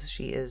 because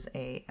she is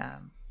a...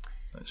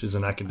 she's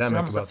an academic.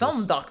 She's almost a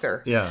film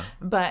doctor. Yeah.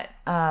 But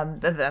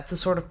that's the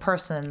sort of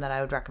person that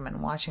I would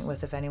recommend watching it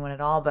with, if anyone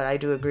at all. But I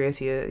do agree with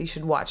you. You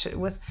should watch it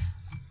with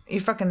your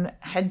fucking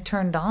head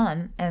turned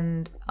on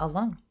and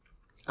alone.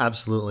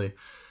 Absolutely.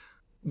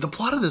 The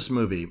plot of this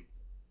movie,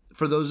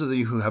 for those of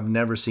you who have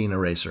never seen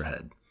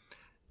Eraserhead,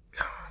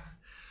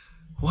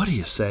 what do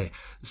you say?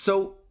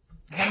 So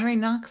Henry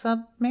knocks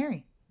up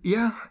Mary.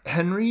 Yeah,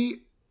 Henry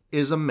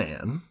is a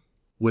man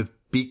with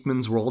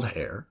Beekman's World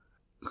hair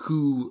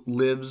who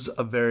lives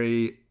a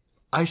very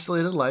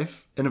isolated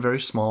life in a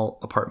very small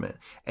apartment.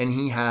 And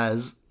he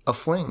has a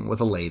fling with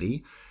a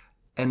lady,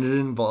 and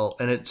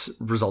it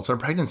results in a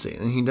pregnancy.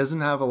 And he doesn't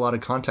have a lot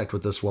of contact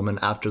with this woman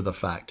after the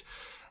fact.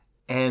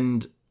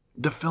 And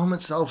the film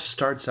itself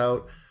starts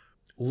out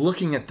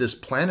looking at this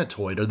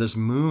planetoid or this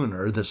moon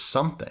or this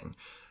something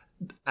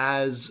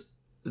as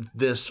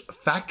this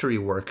factory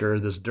worker,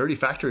 this dirty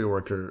factory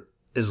worker,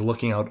 is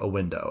looking out a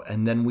window.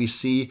 And then we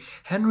see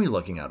Henry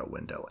looking out a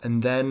window.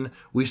 And then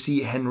we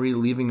see Henry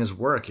leaving his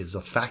work as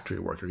a factory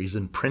worker. He's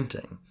in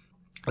printing.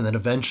 And then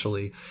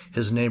eventually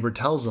his neighbor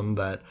tells him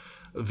that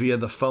via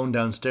the phone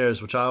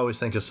downstairs, which I always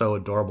think is so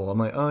adorable. I'm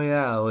like, oh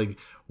yeah, like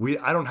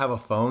I don't have a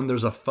phone.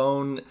 There's a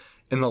phone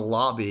in the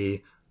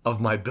lobby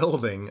of my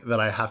building that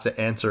I have to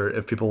answer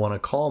if people want to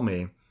call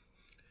me.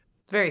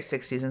 Very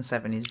 60s and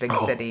 70s, big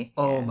city.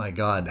 Oh my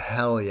God,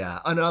 hell yeah.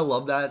 And I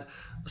love that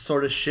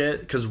sort of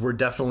shit because we're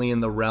definitely in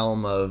the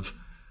realm of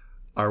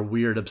our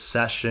weird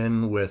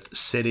obsession with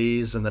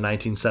cities in the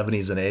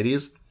 1970s and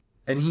 80s.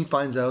 And he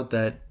finds out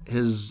that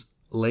his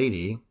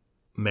lady,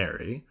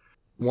 Mary,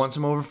 wants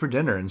him over for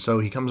dinner. And so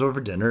he comes over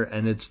for dinner,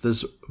 and it's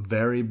this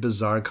very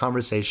bizarre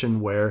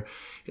conversation where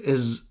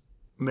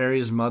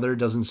Mary's mother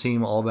doesn't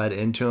seem all that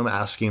into him,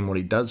 asking him what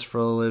he does for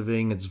a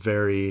living.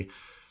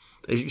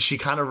 She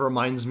kind of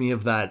reminds me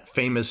of that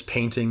famous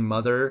painting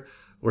Mother,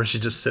 where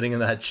she's just sitting in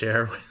that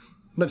chair,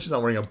 but she's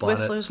not wearing a bonnet.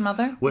 Whistler's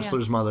Mother?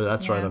 Whistler's Mother,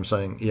 that's right, I'm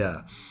saying,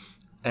 yeah.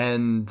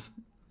 And...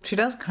 she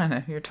does kind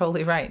of, you're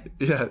totally right.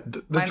 Yeah.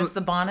 Minus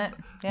the bonnet.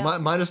 Yeah.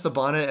 Minus the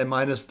bonnet and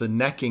minus the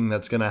necking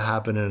that's going to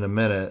happen in a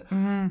minute,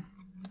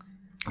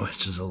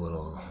 which is a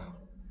little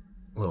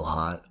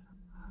hot.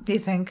 Do you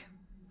think?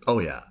 Oh,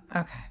 yeah.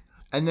 Okay.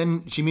 And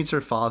then she meets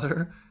her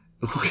father,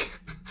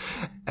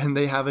 and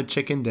they have a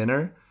chicken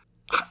dinner.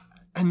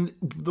 And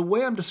the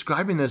way I'm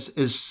describing this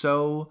is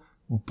so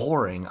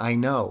boring, I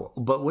know.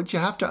 But what you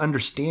have to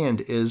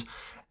understand is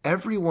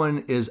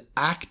everyone is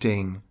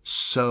acting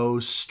so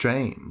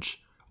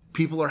strange.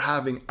 People are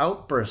having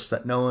outbursts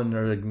that no one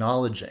are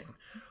acknowledging.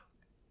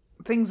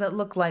 Things that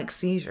look like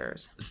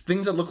seizures.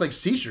 Things that look like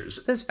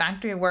seizures. This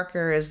factory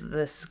worker is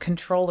this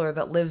controller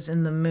that lives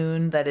in the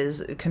moon that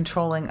is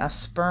controlling a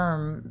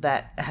sperm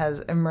that has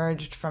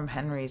emerged from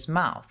Henry's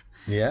mouth.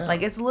 Yeah.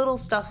 Like, it's little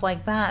stuff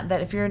like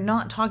that if you're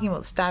not talking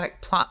about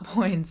static plot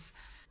points,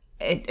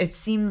 it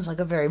seems like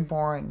a very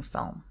boring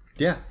film.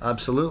 Yeah,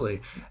 absolutely.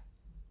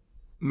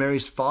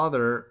 Mary's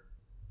father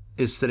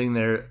is sitting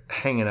there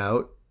hanging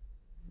out,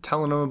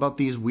 telling them about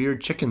these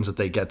weird chickens that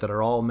they get that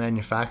are all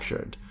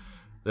manufactured.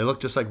 They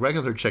look just like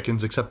regular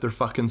chickens, except they're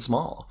fucking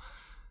small.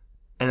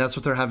 And that's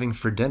what they're having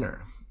for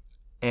dinner.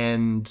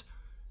 And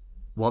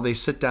while they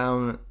sit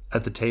down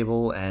at the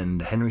table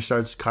and Henry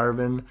starts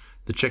carving,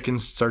 the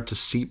chickens start to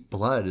seep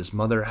blood. His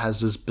mother has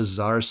this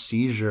bizarre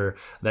seizure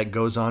that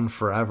goes on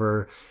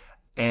forever.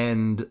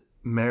 And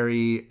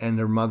Mary and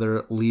her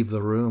mother leave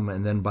the room.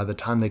 And then by the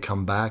time they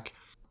come back,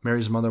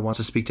 Mary's mother wants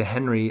to speak to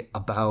Henry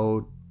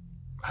about,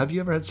 have you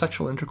ever had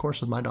sexual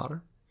intercourse with my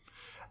daughter?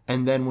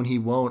 And then when he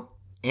won't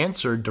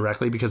answer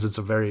directly, because it's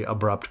a very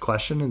abrupt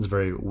question, it's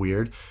very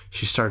weird,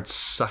 she starts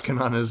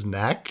sucking on his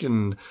neck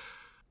and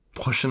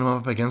pushing him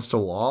up against a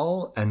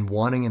wall and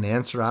wanting an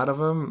answer out of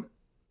him.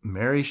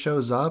 Mary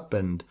shows up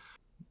and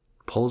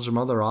pulls her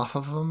mother off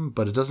of him,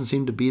 but it doesn't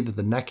seem to be that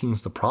the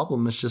necking's the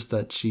problem. It's just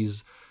that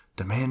she's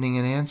demanding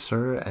an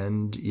answer,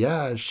 and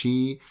yeah,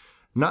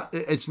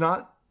 it's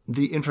not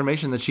the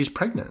information that she's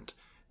pregnant.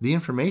 The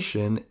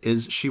information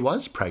is she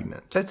was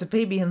pregnant. That's a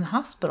baby in the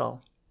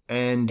hospital.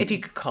 And if you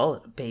could call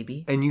it a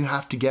baby. And you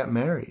have to get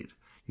married.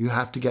 You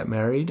have to get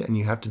married and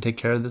you have to take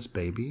care of this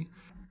baby.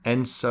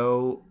 And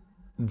so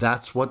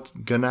that's what's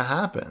gonna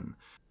happen.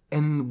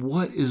 And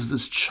what is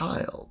this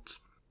child?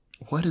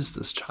 What is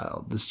this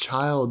child? This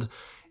child,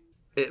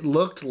 it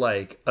looked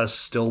like a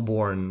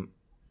stillborn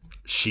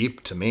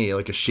sheep to me,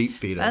 like a sheep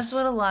fetus. That's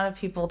what a lot of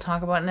people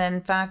talk about. And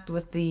in fact,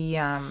 with the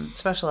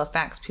special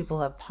effects,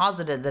 people have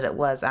posited that it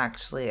was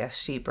actually a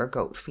sheep or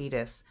goat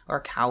fetus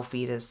or cow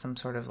fetus, some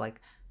sort of like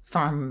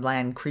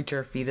farmland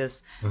creature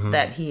fetus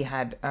that he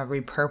had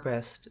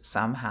repurposed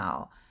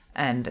somehow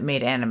and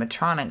made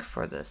animatronic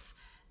for this,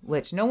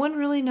 which no one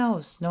really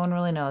knows. No one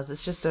really knows.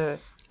 It's just a...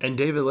 And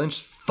David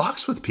Lynch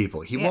fucks with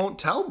people. He won't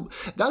tell.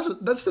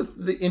 That's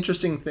the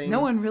interesting thing.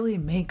 No one really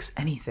makes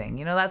anything.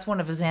 You know, that's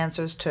one of his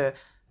answers to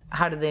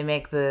how did they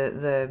make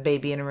the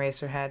baby in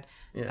Eraserhead.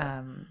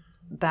 Yeah.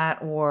 That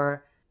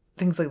or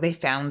things like they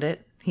found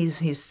it.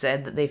 He's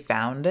said that they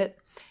found it.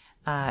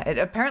 It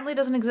apparently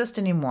doesn't exist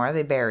anymore.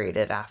 They buried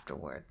it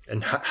afterward.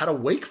 And had a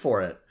wake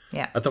for it.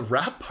 Yeah. At the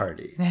wrap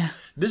party. Yeah.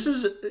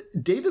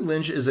 David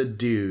Lynch is a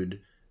dude,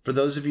 for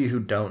those of you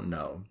who don't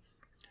know,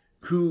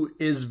 who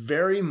is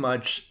very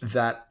much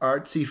that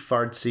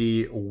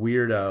artsy-fartsy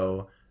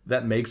weirdo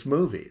that makes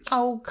movies.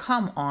 Oh,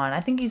 come on.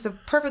 I think he's a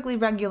perfectly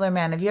regular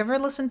man. Have you ever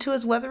listened to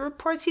his weather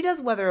reports? He does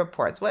weather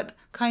reports. What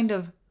kind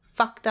of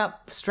fucked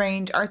up,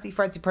 strange,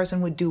 artsy-fartsy person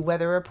would do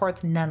weather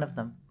reports? None of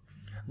them.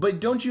 But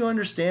don't you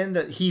understand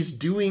that he's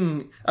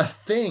doing a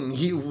thing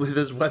with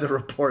his weather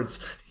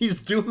reports? He's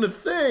doing a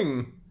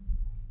thing.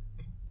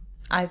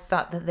 I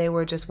thought that they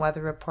were just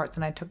weather reports,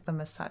 and I took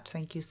them as such.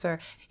 Thank you, sir.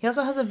 He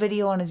also has a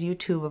video on his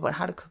YouTube about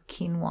how to cook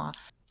quinoa.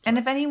 And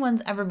if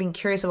anyone's ever been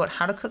curious about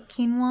how to cook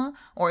quinoa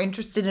or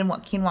interested in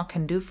what quinoa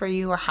can do for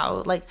you or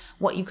how, like,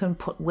 what you can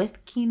put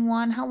with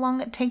quinoa and how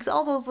long it takes,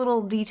 all those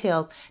little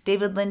details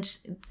David Lynch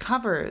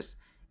covers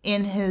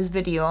in his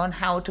video on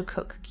how to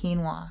cook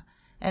quinoa.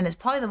 And it's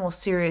probably the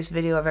most serious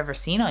video I've ever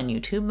seen on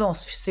YouTube, the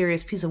most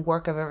serious piece of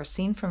work I've ever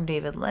seen from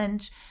David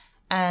Lynch.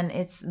 And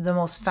it's the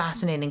most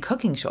fascinating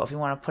cooking show, if you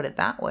want to put it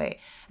that way.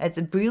 It's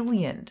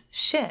brilliant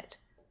shit.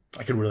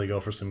 I could really go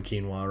for some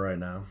quinoa right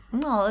now.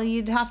 Well,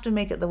 you'd have to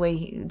make it the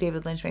way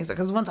David Lynch makes it.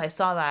 Because once I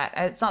saw that,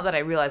 it's not that I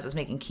realized I was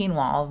making quinoa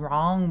all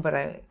wrong,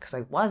 because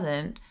I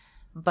wasn't.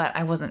 But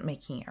I wasn't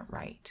making it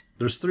right.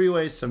 There's 3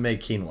 ways to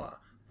make quinoa.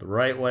 The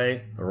right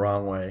way, the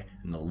wrong way,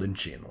 and the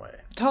Lynchian way.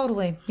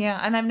 Totally, yeah.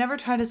 And I've never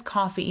tried his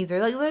coffee either.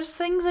 Like, there's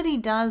things that he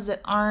does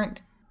that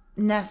aren't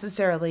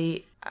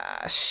necessarily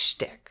a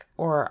shtick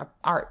or an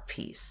art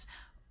piece.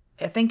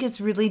 I think it's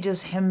really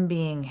just him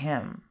being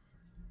him.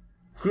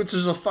 Kutz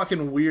is a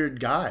fucking weird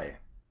guy.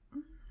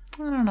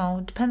 I don't know.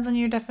 It depends on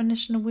your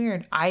definition of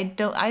weird. I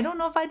don't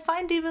know if I'd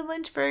find David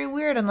Lynch very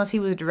weird unless he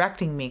was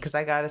directing me, because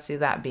I gotta see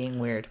that being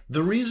weird.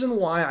 The reason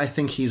why I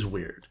think he's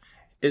weird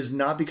is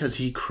not because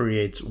he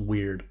creates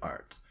weird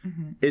art.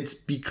 Mm-hmm. It's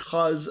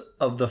because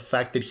of the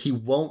fact that he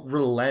won't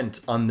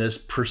relent on this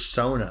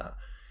persona.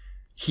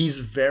 He's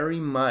very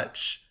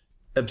much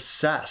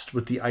obsessed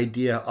with the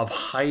idea of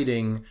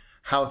hiding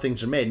how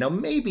things are made. Now,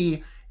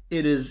 maybe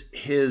it is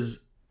his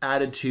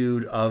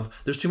attitude of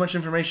there's too much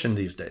information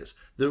these days.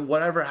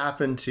 Whatever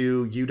happened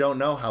to you don't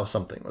know how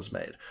something was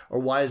made? Or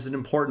why is it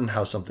important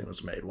how something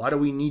was made? Why do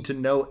we need to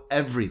know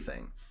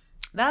everything?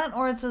 That,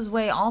 or it's his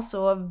way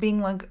also of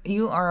being like,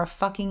 you are a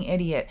fucking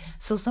idiot.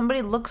 So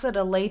somebody looks at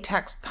a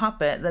latex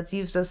puppet that's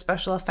used as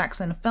special effects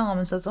in a film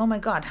and says, oh my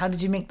god, how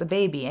did you make the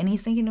baby? And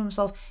he's thinking to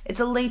himself, it's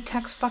a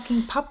latex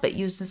fucking puppet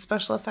used as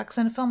special effects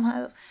in a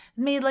film,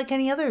 made like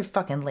any other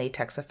fucking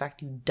latex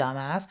effect, you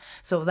dumbass.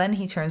 So then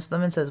he turns to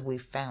them and says, we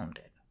found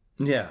it.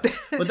 Yeah,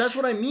 but that's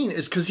what I mean,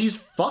 is because he's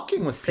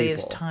fucking with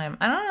Saves people. time.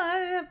 I don't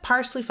know,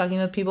 partially fucking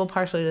with people,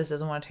 partially just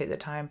doesn't want to take the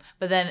time.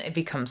 But then it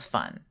becomes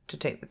fun to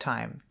take the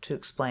time to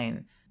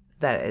explain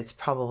that it's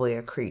probably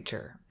a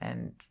creature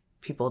and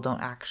people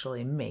don't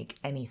actually make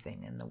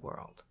anything in the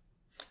world.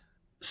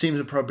 Seems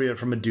appropriate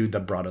from a dude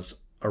that brought us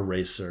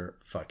Eraser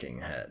fucking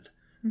head.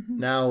 Mm-hmm.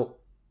 Now,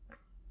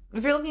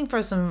 if you're looking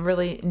for some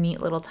really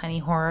neat little tiny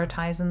horror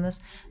ties in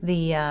this,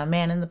 the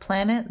man in the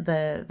planet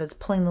that's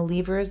pulling the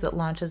levers that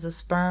launches a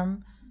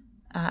sperm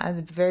at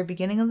the very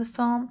beginning of the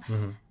film,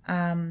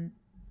 mm-hmm.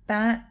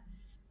 That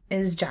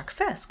is Jack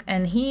Fisk.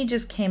 And he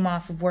just came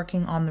off of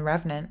working on The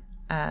Revenant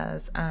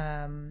as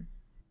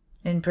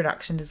in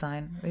production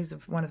design. He's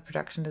one of the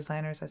production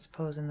designers, I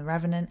suppose, in The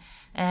Revenant.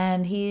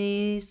 And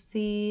he's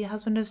the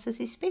husband of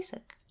Sissy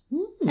Spacek.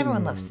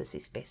 Everyone loves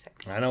Sissy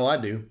Spacek. I know I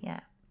do. Yeah.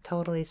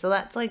 Totally. So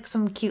that's like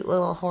some cute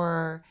little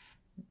horror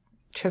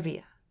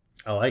trivia.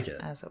 I like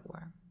it. As it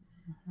were.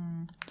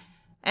 Mm-hmm.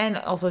 And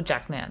also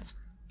Jack Nance,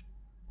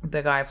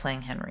 the guy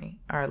playing Henry,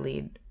 our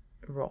lead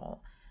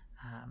role.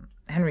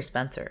 Henry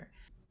Spencer,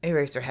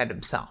 Eraserhead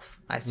himself,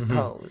 I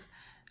suppose.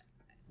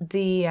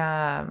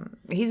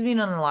 Mm-hmm. He's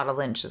been on a lot of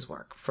Lynch's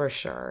work, for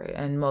sure,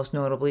 and most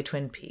notably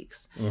Twin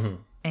Peaks. Mm-hmm.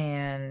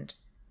 And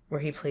where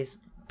he plays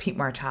Pete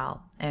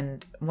Martell.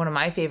 And one of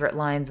my favorite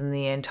lines in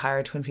the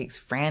entire Twin Peaks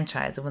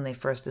franchise is when they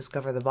first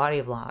discover the body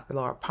of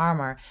Laura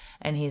Palmer,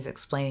 and he's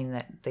explaining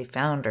that they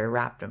found her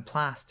wrapped in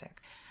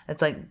plastic.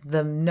 It's like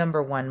the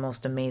number one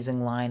most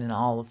amazing line in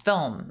all of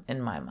film,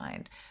 in my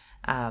mind.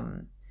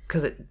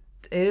 Because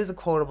is a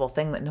quotable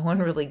thing that no one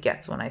really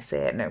gets when I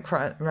say it, and it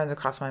runs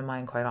across my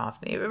mind quite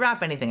often. You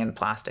wrap anything in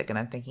plastic, and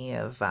I'm thinking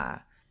of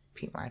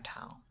Pete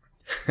Martell.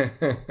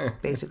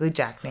 Basically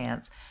Jack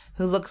Nance,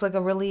 who looks like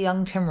a really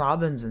young Tim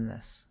Robbins in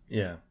this.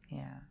 Yeah.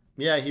 Yeah.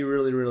 Yeah, he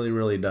really, really,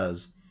 really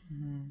does.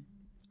 Mm-hmm.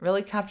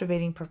 Really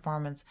captivating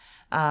performance.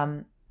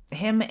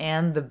 Him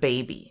and the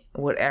baby,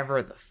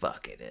 whatever the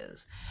fuck it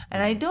is.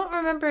 And I don't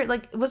remember,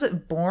 like, was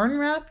it Born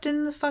wrapped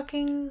in the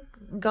fucking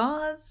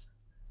gauze?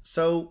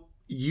 So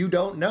you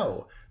don't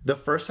know. The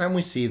first time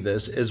we see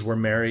this is where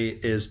Mary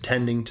is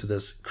tending to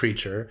this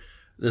creature,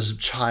 this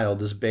child,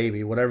 this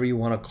baby, whatever you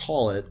want to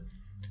call it,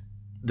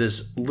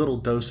 this little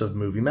dose of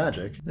movie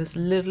magic. This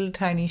little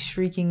tiny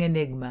shrieking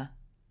enigma.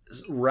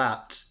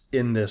 Wrapped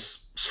in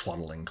this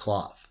swaddling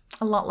cloth.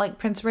 A lot like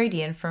Prince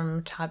Radiant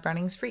from Todd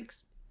Browning's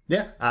Freaks.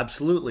 Yeah,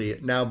 absolutely.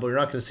 Now, but we're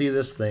not going to see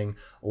this thing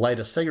light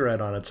a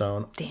cigarette on its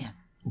own. Damn.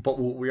 But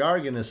what we are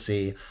going to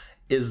see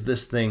is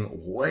this thing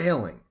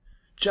wailing.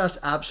 Just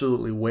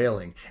absolutely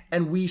wailing.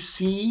 And we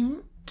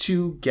seem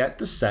to get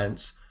the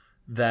sense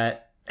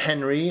that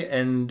Henry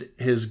and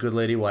his good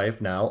lady wife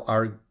now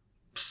are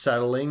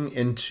settling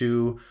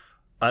into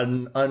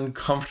an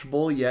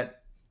uncomfortable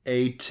yet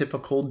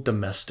atypical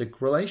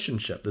domestic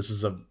relationship. This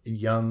is a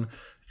young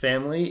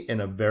family in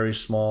a very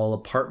small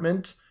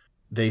apartment.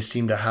 They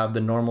seem to have the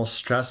normal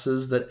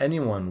stresses that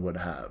anyone would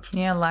have.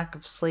 Yeah, lack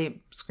of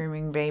sleep,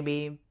 screaming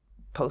baby,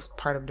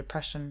 postpartum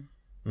depression.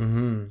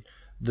 Mm-hmm.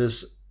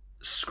 This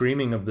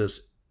screaming of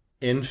this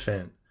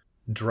infant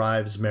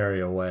drives Mary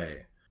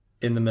away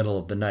in the middle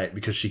of the night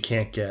because she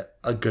can't get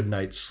a good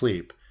night's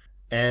sleep.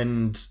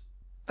 And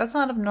that's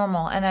not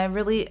abnormal. And I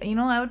really,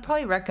 I would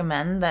probably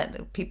recommend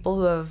that people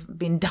who have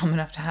been dumb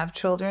enough to have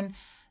children,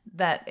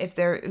 that if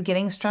they're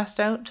getting stressed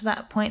out to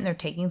that point and they're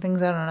taking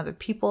things out on other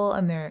people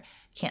and they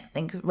can't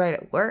think right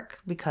at work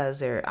because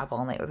they're up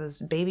all night with this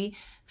baby,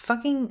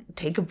 fucking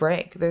take a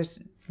break. There's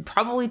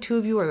probably two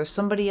of you, or there's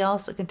somebody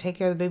else that can take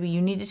care of the baby.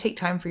 You need to take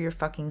time for your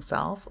fucking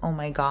self. Oh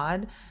my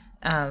God.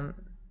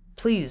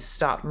 Please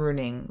stop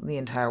ruining the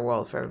entire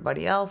world for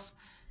everybody else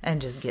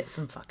and just get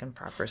some fucking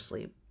proper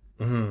sleep.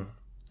 Mm-hmm.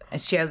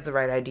 And she has the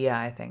right idea,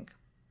 I think.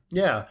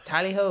 Yeah.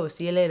 Tally ho,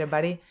 see you later,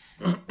 buddy.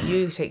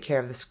 You take care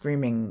of the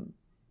screaming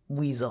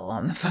weasel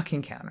on the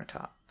fucking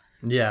countertop.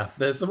 Yeah,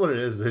 that's what it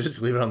is. They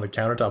just leave it on the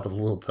countertop with a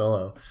little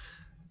pillow.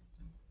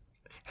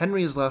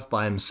 Henry is left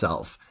by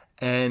himself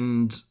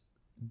and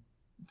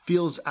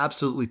feels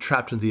absolutely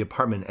trapped in the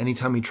apartment.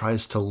 Anytime he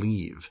tries to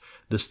leave,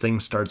 this thing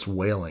starts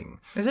wailing.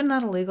 Is it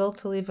not illegal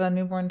to leave a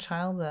newborn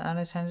child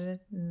unattended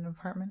in an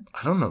apartment?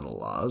 I don't know the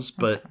laws,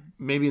 but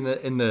maybe in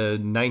the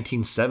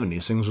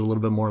 1970s, things were a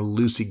little bit more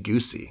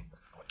loosey-goosey.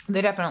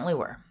 They definitely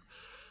were.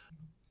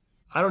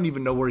 I don't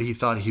even know where he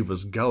thought he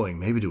was going.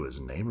 Maybe to his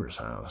neighbor's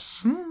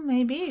house.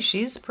 Maybe.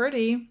 She's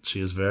pretty.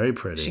 She is very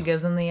pretty. She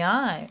gives him the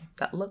eye.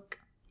 That look.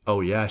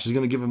 Oh, yeah. She's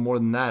going to give him more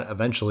than that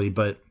eventually,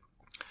 but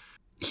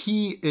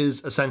he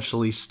is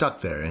essentially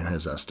stuck there in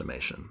his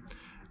estimation.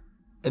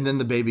 And then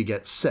the baby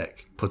gets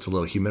sick, puts a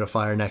little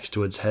humidifier next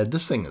to its head.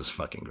 This thing is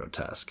fucking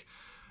grotesque.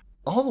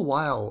 All the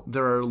while,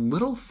 there are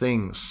little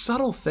things,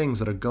 subtle things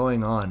that are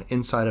going on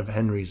inside of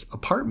Henry's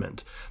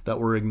apartment that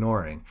we're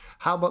ignoring.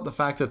 How about the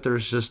fact that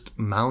there's just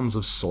mounds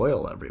of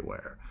soil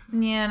everywhere?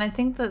 Yeah, and I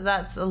think that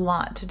that's a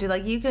lot to do.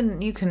 Like, you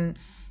can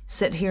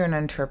sit here and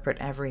interpret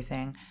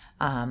everything.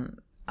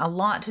 A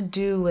lot to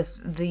do with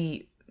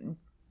the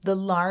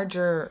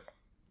larger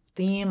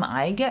theme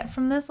I get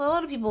from this. A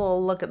lot of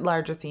people look at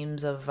larger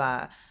themes of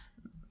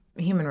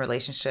human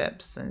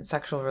relationships and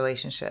sexual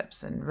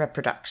relationships and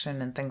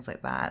reproduction and things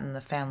like that, and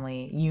the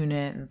family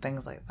unit and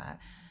things like that,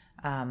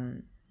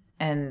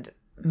 and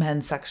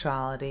men's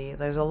sexuality.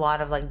 There's a lot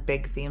of like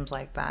big themes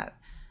like that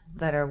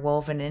are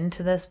woven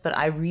into this, but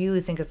I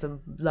really think it's a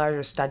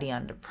larger study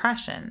on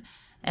depression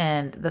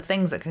and the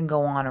things that can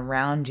go on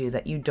around you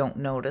that you don't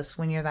notice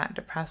when you're that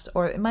depressed,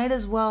 or it might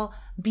as well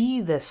be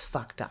this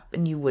fucked up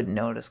and you wouldn't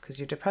notice because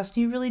you're depressed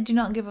and you really do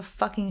not give a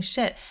fucking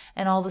shit,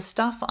 and all the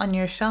stuff on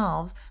your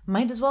shelves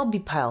might as well be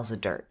piles of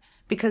dirt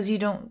because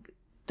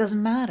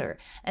doesn't matter,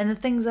 and the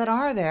things that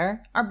are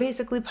there are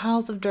basically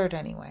piles of dirt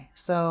anyway.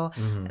 So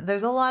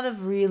there's a lot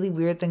of really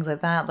weird things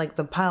like that, like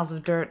the piles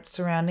of dirt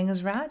surrounding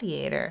his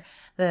radiator,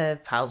 the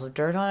piles of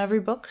dirt on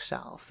every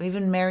bookshelf.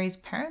 Even Mary's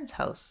parents'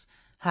 house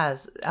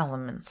has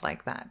elements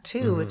like that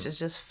too, which is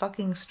just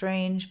fucking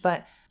strange,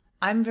 but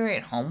I'm very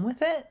at home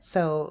with it.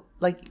 So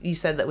like you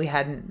said that we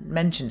hadn't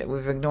mentioned it,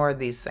 we've ignored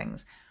these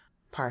things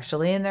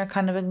partially, and they're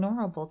kind of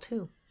ignorable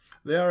too.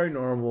 They are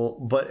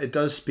ignorable, but it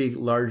does speak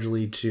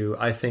largely to,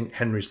 I think,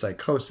 Henry's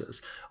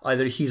psychosis.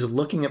 Either he's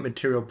looking at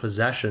material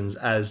possessions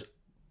as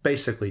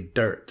basically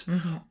dirt,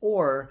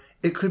 or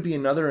it could be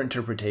another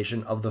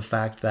interpretation of the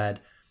fact that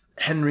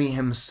Henry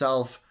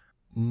himself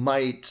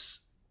might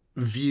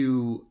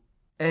view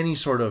any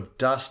sort of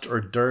dust or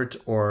dirt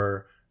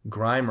or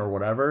grime or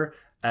whatever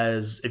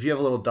as, if you have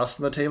a little dust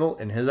on the table,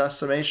 in his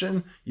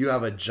estimation, you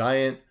have a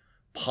giant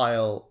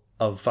pile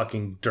of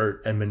fucking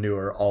dirt and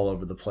manure all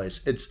over the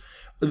place. It's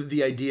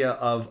the idea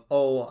of,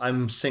 oh,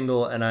 I'm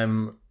single and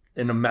I'm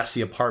in a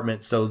messy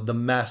apartment. So the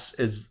mess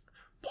is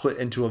put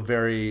into a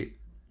very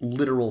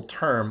literal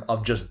term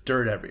of just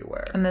dirt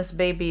everywhere. And this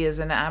baby is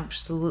an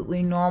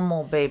absolutely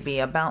normal baby,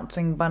 a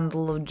bouncing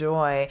bundle of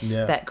joy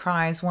that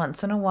cries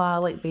once in a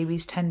while like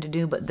babies tend to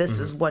do, but this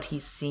is what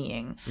he's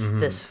seeing.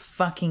 This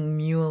fucking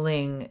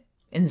mewling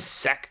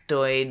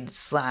insectoid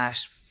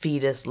 /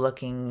 fetus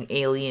looking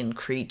alien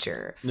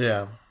creature.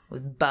 Yeah.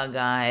 With bug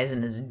eyes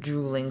and is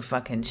drooling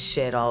fucking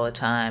shit all the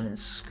time and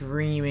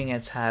screaming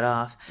its head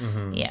off.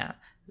 Yeah.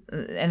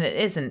 And it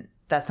isn't,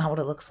 that's not what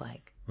it looks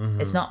like.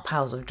 It's not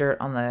piles of dirt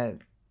on the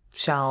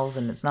shelves,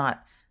 and it's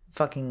not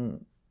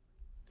fucking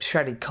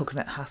shredded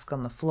coconut husk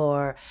on the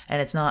floor,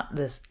 and it's not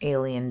this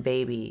alien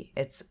baby.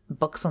 It's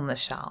books on the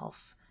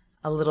shelf,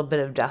 a little bit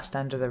of dust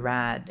under the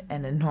rad,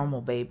 and a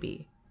normal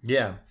baby.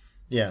 Yeah.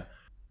 Yeah.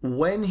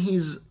 When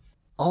he's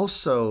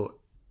also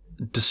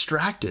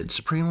distracted,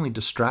 supremely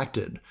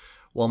distracted,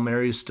 while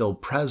Mary's still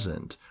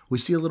present, we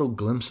see a little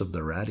glimpse of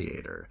the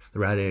radiator. The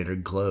radiator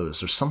glows.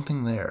 There's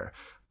something there,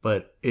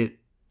 but it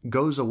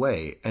goes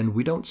away, and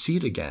we don't see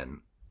it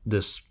again,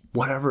 this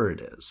whatever it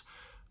is,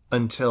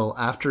 until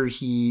after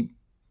he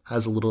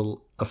has a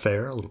little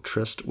affair, a little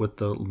tryst with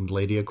the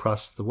lady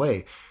across the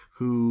way,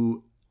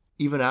 who,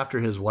 even after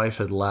his wife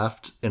had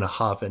left in a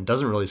huff and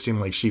doesn't really seem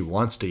like she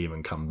wants to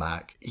even come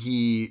back,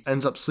 he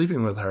ends up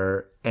sleeping with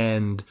her.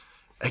 And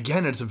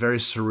again, it's a very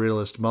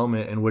surrealist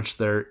moment in which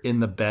they're in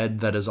the bed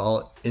that is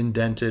all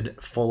indented,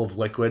 full of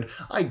liquid.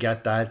 I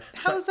get that.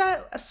 How is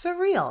that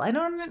surreal? I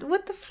don't.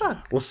 What the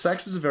fuck? Well,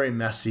 sex is a very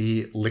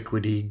messy,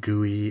 liquidy,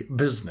 gooey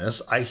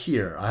business. I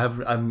hear.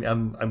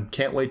 I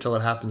can't wait till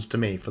it happens to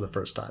me for the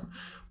first time.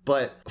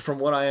 But from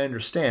what I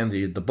understand,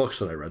 the books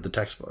that I read, the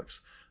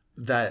textbooks,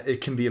 that it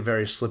can be a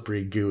very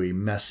slippery, gooey,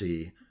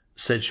 messy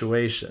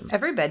situation.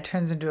 Every bed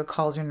turns into a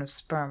cauldron of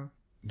sperm.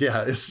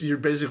 Yeah, you're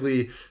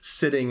basically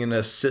sitting in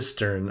a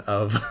cistern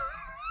of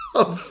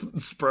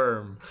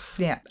sperm.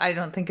 Yeah, I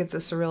don't think it's a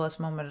surrealist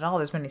moment at all.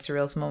 There's many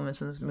surrealist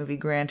moments in this movie,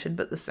 granted,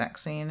 but the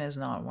sex scene is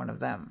not one of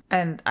them.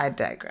 And I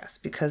digress,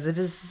 because it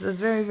is a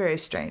very, very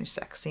strange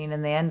sex scene,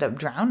 and they end up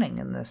drowning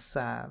in this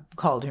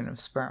cauldron of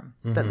sperm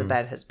that the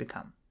bed has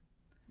become.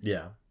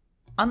 Yeah.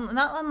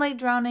 Not unlike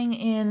drowning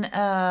in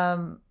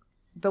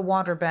the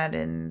waterbed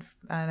in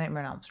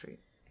Nightmare on Elm Street.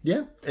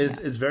 Yeah,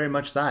 it's very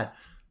much that.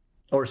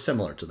 Or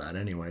similar to that,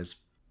 anyways.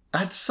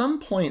 At some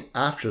point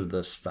after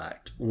this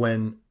fact,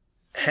 when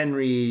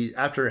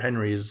after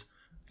Henry's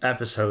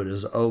episode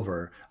is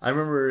over, I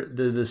remember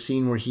the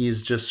scene where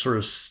he's just sort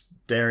of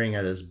staring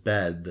at his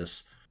bed,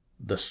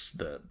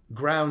 the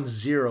ground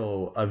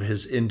zero of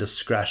his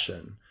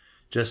indiscretion,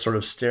 just sort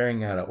of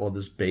staring at it while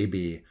this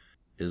baby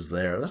is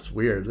there. That's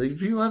weird. Like,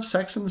 if you have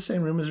sex in the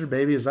same room as your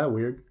baby, is that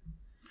weird?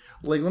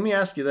 Like, let me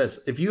ask you this.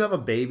 If you have a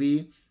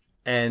baby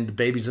and the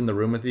baby's in the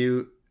room with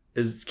you,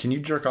 can you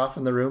jerk off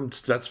in the room?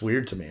 That's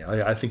weird to me.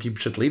 I think you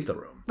should leave the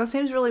room. That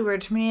seems really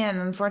weird to me, and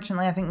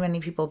unfortunately, I think many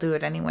people do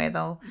it anyway,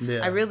 though. Yeah.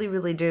 I really,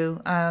 really do.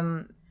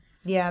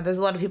 Yeah, there's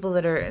a lot of people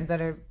that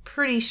are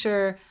pretty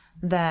sure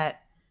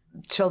that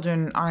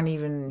children aren't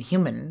even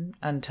human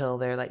until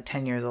they're like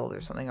 10 years old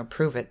or something, or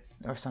prove it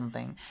or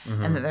something,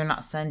 and that they're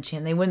not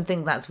sentient. They wouldn't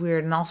think that's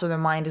weird, and also their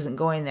mind isn't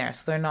going there,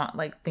 so they're not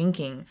like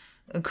thinking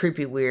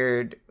creepy,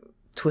 weird,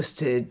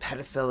 twisted,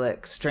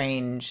 pedophilic,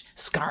 strange,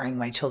 scarring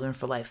my children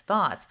for life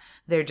thoughts.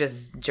 They're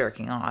just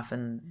jerking off,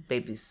 and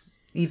babies,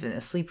 even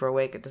asleep or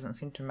awake, it doesn't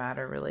seem to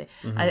matter really.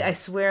 I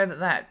swear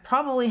that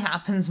probably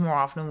happens more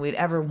often than we'd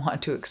ever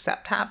want to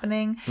accept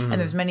happening. And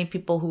there's many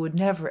people who would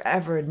never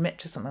ever admit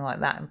to something like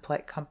that in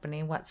polite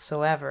company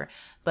whatsoever,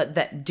 but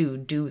that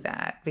do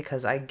that,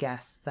 because I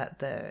guess that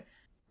the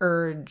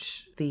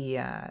urge,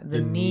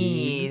 the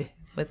need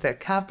with the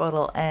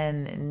capital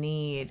N,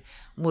 need,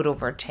 would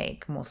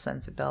overtake most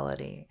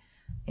sensibility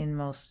in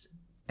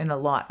a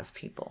lot of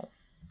people.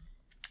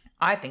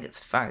 I think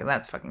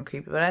that's fucking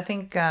creepy, but I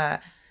think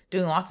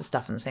doing lots of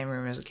stuff in the same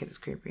room as a kid is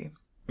creepy.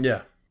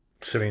 Yeah.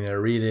 Sitting there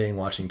reading,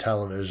 watching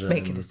television.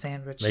 Making a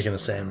sandwich.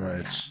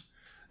 Yeah.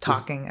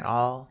 Talking at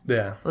all.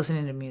 Yeah.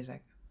 Listening to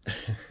music.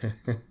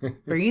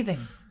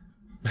 Breathing.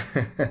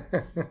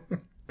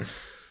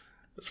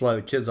 That's why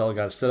the kids all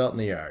got to sit out in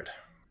the yard.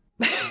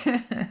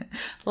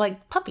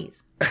 Like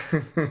puppies.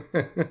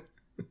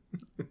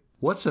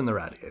 What's in the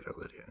radiator,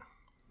 Lydia?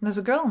 There's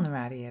a girl in the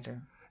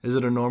radiator. Is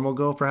it a normal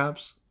girl,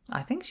 perhaps?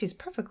 I think she's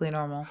perfectly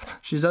normal.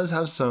 She does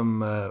have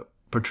some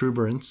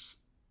protuberance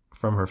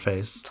from her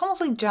face. It's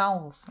almost like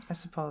jowls, I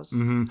suppose.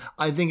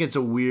 I think it's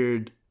a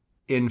weird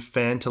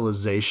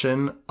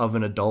infantilization of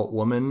an adult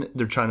woman.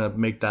 They're trying to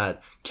make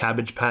that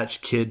Cabbage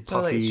Patch Kid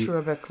puffy, like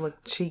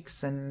cherubic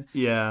cheeks, and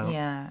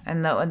yeah,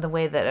 and the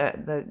way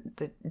that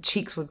the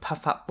cheeks would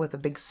puff up with a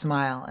big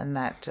smile, and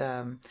that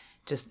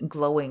just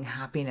glowing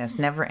happiness,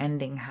 never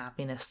ending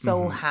happiness,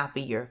 so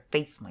happy your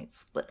face might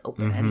split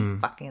open any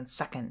fucking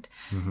second.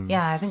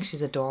 Yeah, I think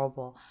she's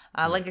adorable,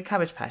 like a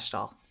Cabbage Patch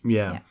doll.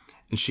 Yeah,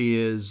 and she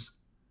is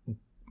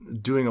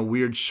doing a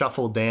weird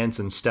shuffle dance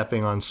and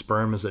stepping on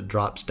sperm as it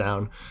drops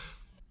down.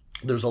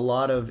 There's a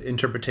lot of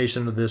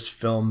interpretation of this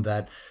film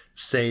that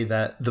say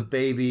that the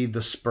baby,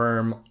 the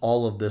sperm,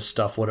 all of this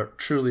stuff, what it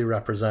truly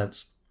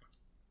represents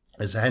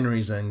is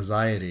Henry's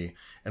anxiety,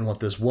 and what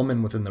this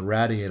woman within the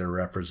radiator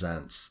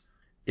represents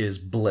is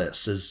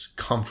bliss, is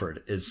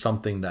comfort, is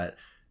something that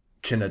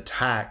can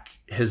attack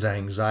his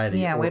anxiety.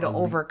 Yeah, way to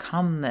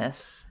overcome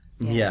this.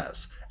 Yeah.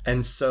 Yes.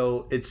 And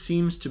so it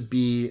seems to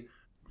be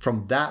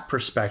from that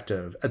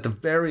perspective, at the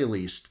very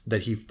least,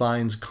 that he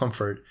finds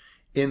comfort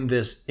in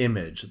this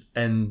image.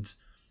 And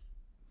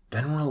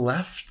then we're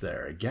left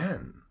there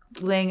again.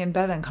 Laying in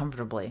bed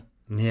uncomfortably.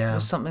 Yeah.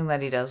 Which is something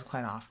that he does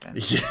quite often.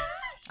 Yeah.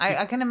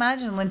 I can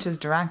imagine Lynch's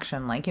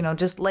direction. Like, you know,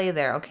 just lay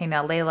there. Okay,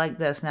 now lay like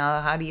this. Now,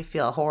 how do you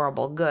feel?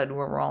 Horrible. Good.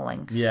 We're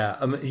rolling.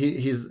 Yeah.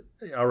 He's,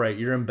 all right,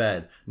 you're in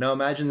bed. Now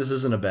imagine this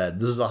isn't a bed.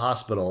 This is a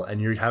hospital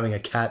and you're having a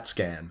CAT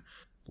scan.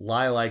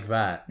 Lie like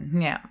that.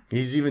 Yeah.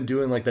 He's even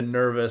doing like the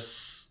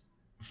nervous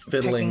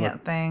fiddling.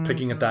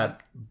 Picking at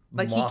that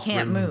like he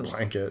can't move.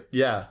 Blanket.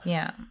 Yeah.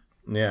 Yeah.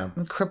 Yeah.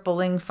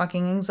 Crippling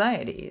fucking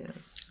anxiety.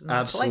 It's much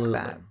Absolutely.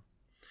 like that.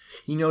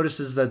 He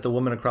notices that the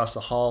woman across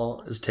the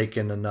hall is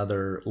taking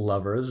another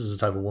lover. This is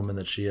the type of woman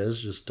that she is,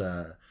 just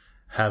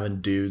having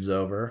dudes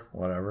over,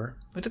 whatever.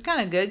 Which is kind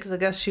of good, because I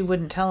guess she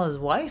wouldn't tell his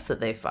wife that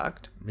they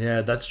fucked.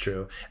 Yeah, that's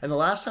true. And the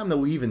last time that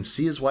we even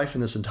see his wife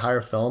in this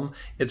entire film,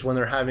 it's when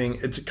they're having,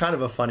 it's kind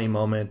of a funny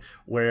moment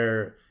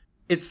where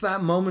it's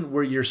that moment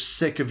where you're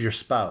sick of your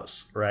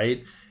spouse,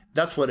 right?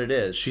 That's what it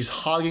is. She's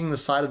hogging the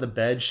side of the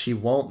bed. She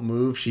won't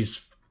move.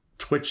 She's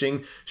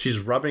twitching, she's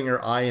rubbing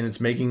her eye, and it's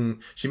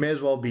making, she may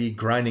as well be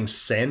grinding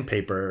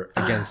sandpaper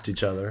against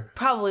each other.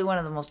 Probably one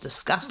of the most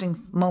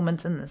disgusting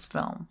moments in this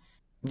film.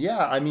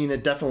 Yeah, I mean,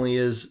 it definitely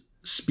is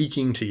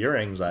speaking to your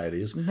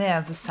anxieties.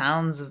 Yeah, the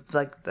sounds of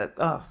like that.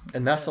 Oh,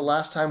 and that's the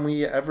last time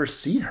we ever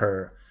see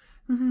her.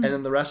 Mm-hmm. And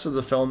then the rest of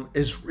the film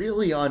is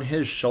really on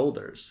his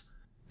shoulders.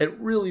 It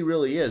really,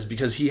 really is,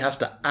 because he has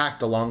to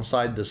act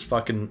alongside this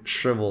fucking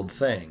shriveled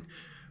thing,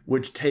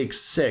 which takes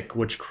sick,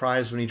 which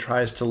cries when he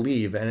tries to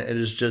leave. And it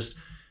is just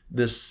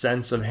this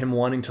sense of him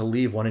wanting to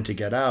leave, wanting to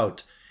get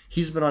out.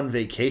 He's been on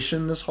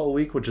vacation this whole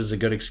week, which is a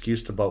good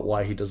excuse about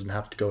why he doesn't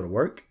have to go to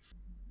work.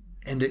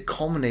 And it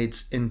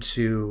culminates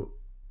into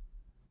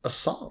a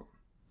song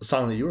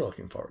that you were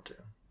looking forward to.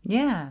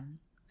 Yeah.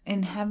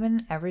 In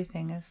heaven,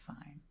 everything is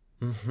fine.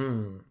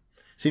 Mm-hmm.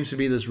 Seems to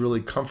be this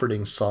really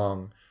comforting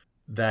song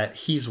that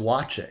he's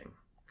watching,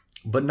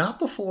 but not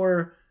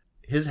before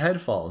his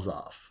head falls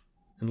off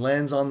and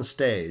lands on the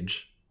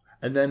stage,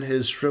 and then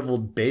his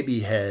shriveled baby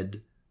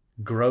head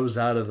grows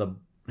out of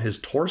his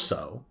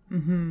torso,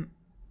 mm-hmm.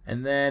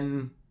 and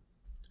then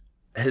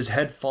his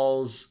head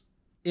falls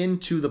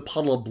into the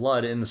puddle of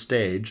blood in the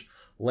stage,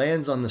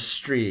 lands on the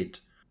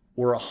street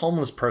where a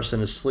homeless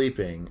person is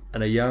sleeping,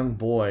 and a young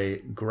boy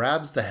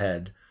grabs the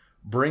head,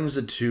 brings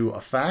it to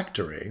a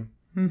factory,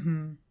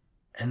 mm-hmm.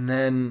 and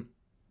then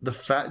the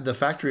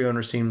factory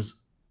owner seems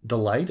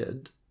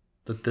delighted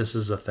that this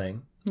is a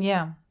thing.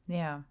 Yeah,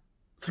 yeah.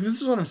 So this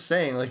is what I'm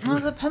saying. Like, it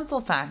was a pencil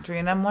factory,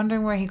 and I'm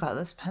wondering where he got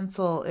this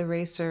pencil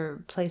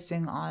eraser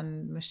placing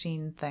on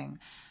machine thing.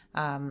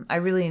 I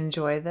really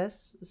enjoy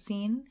this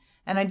scene,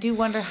 and I do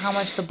wonder how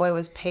much the boy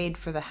was paid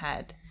for the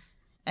head,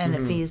 and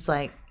if he's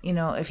like, you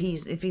know, if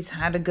he's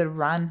had a good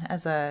run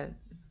as a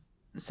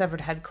severed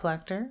head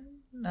collector,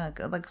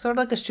 like sort of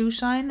like a shoe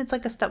shine. It's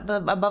like a step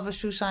above a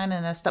shoe shine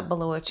and a step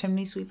below a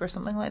chimney sweep or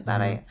something like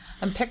that.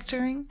 Mm-hmm. I'm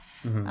picturing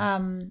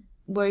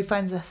where he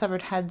finds the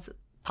severed heads.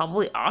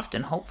 Probably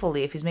often,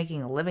 hopefully, if he's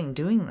making a living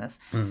doing this.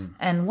 Mm.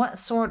 And what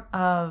sort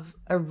of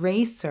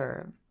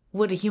eraser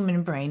would a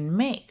human brain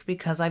make?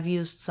 Because I've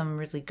used some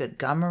really good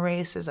gum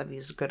erasers. I've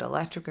used good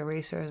electric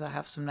erasers. I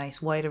have some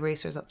nice white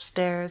erasers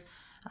upstairs.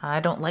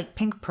 I don't like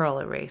pink pearl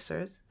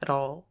erasers at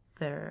all.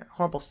 They're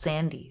horrible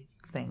sandy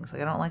things.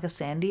 Like, I don't like a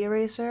sandy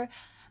eraser.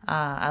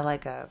 I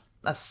like a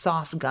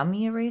soft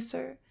gummy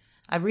eraser.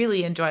 I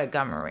really enjoy a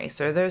gum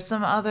eraser. There's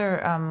some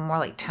other more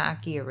like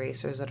tacky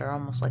erasers that are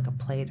almost like a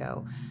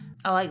Play-Doh.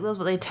 I like those,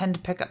 but they tend to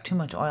pick up too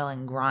much oil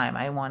and grime.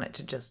 I want it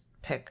to just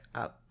pick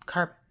up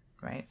carpet,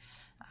 right?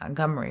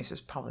 Gum eraser is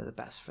probably the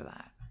best for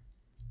that.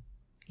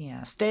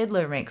 Yeah,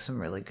 Staedtler makes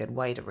some really good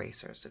white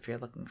erasers if you're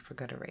looking for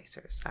good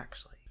erasers,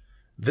 actually.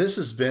 This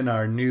has been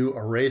our new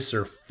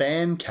eraser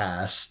fan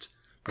cast,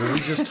 where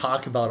we just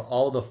talk about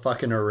all the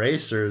fucking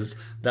erasers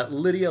that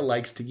Lydia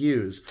likes to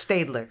use.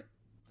 Staedtler.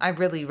 I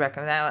really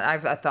recommend.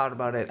 I've thought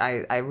about it.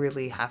 I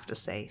really have to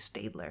say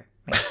Staedtler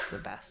makes the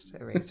best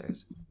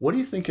erasers. What do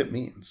you think it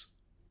means?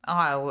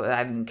 Oh,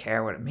 I didn't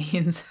care what it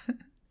means.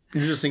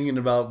 You're just thinking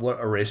about what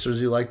erasers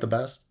you like the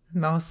best?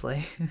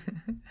 Mostly.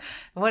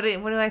 What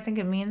do I think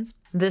it means?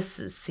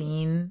 This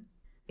scene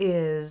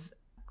is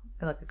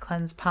like a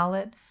cleanse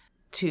palette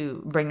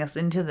to bring us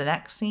into the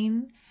next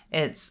scene.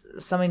 It's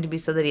something to be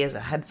said that he has a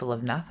head full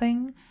of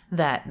nothing,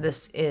 that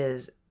this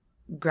is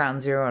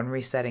ground zero and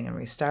resetting and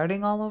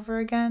restarting all over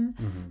again.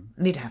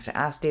 Mm-hmm. You'd have to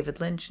ask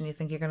David Lynch, and you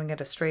think you're going to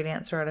get a straight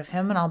answer out of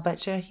him, and I'll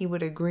bet you he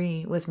would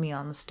agree with me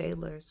on the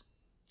Staedtlers.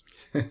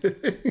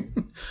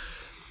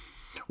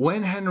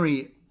 When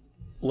Henry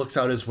looks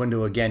out his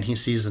window again, he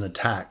sees an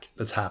attack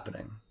that's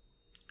happening.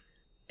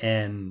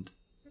 And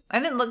I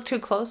didn't look too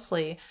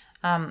closely.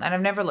 And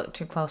I've never looked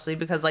too closely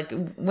because, like,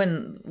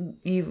 when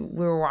we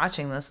were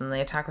watching this and the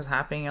attack was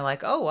happening, you're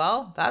like, oh,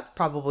 well, that's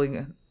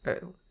probably...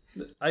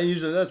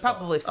 That's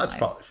probably fine. That's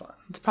probably fine.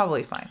 It's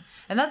probably fine.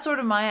 And that's sort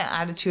of my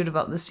attitude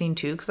about this scene,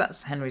 too, because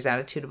that's Henry's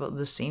attitude about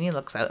this scene. He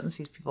looks out and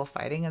sees people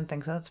fighting and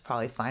thinks that's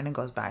probably fine and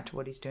goes back to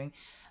what he's doing.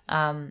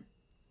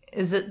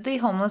 Is it the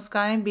homeless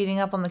guy beating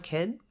up on the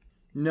kid?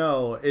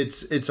 No,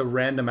 it's a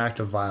random act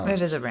of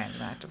violence. It is a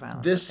random act of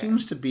violence. This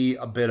seems to be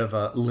a bit of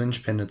a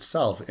linchpin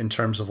itself in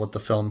terms of what the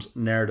film's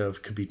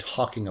narrative could be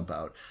talking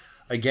about.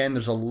 Again,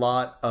 there's a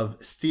lot of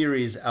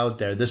theories out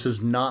there. This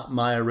is not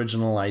my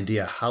original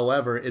idea.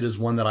 However, it is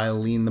one that I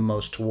lean the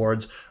most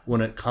towards when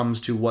it comes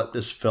to what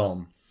this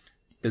film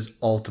is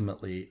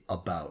ultimately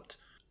about.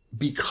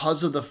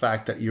 Because of the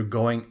fact that you're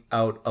going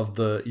out of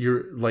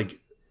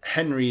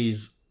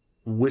Henry's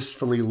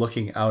wistfully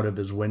looking out of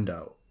his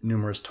window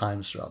numerous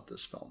times throughout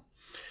this film.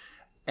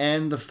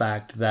 And the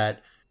fact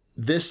that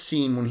this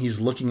scene when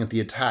he's looking at the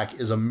attack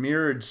is a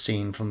mirrored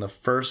scene from the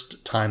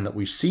first time that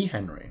we see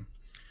Henry.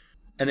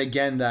 And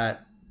again,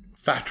 that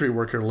factory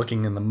worker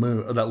looking in the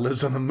moon, that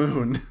lives on the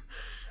moon,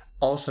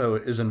 also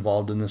is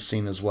involved in this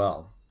scene as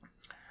well.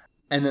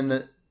 And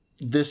then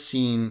this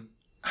scene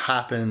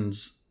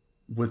happens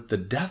with the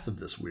death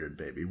of this weird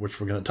baby, which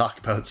we're going to talk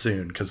about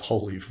soon, because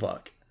holy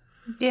fuck.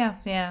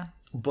 Yeah.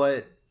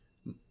 But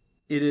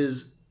it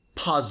is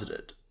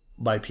posited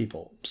by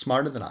people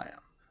smarter than I am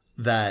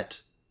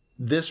that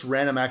this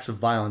random acts of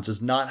violence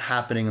is not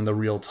happening in the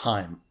real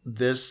time.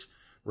 This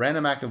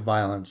random act of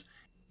violence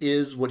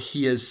is what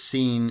he has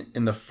seen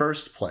in the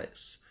first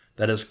place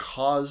that has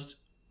caused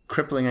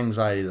crippling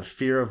anxiety, the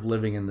fear of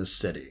living in this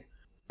city.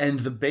 And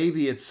the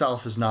baby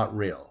itself is not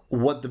real.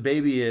 What the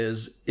baby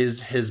is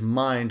his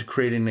mind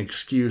creating an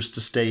excuse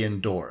to stay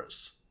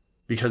indoors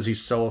because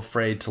he's so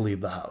afraid to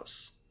leave the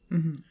house.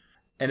 Mm-hmm.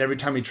 And every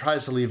time he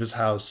tries to leave his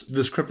house,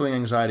 this crippling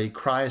anxiety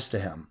cries to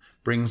him,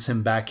 brings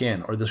him back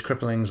in, or this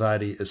crippling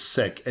anxiety is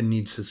sick and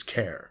needs his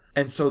care.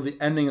 And so the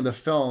ending of the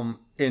film,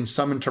 in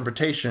some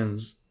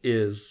interpretations,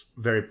 is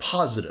very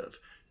positive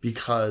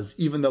because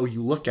even though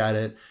you look at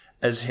it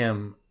as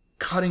him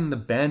cutting the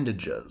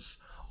bandages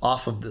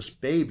off of this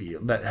baby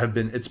that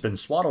it's been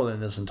swaddled in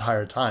this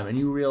entire time, and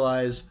you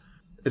realize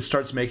it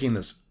starts making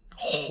this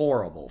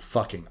horrible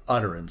fucking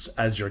utterance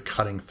as you're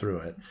cutting through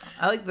it.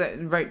 I like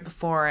that right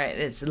before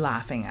it's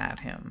laughing at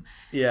him.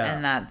 Yeah.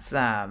 And that's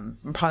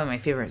probably my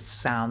favorite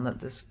sound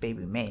that this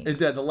baby makes.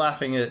 The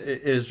laughing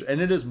is,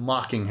 and it is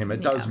mocking him.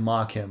 It does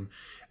mock him.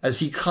 As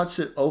he cuts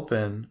it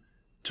open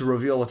to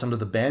reveal what's under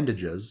the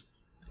bandages,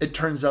 it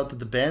turns out that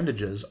the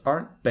bandages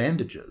aren't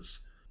bandages,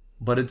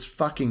 but it's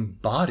fucking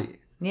body.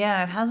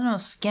 Yeah, it has no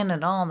skin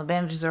at all. The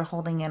bandages are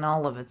holding in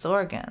all of its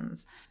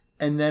organs.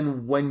 And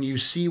then when you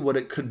see what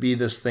it could be,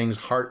 this thing's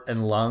heart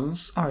and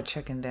lungs. Or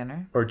chicken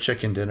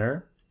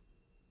dinner,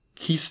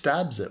 he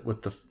stabs it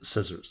with the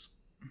scissors.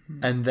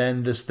 Mm-hmm. And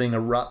then this thing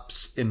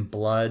erupts in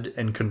blood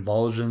and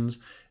convulsions.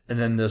 And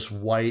then this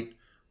white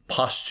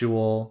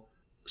pustule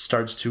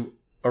starts to,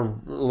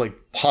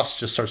 pus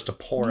just starts to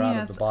pour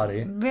out of the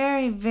body.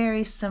 Very,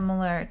 very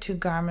similar to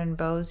Garmin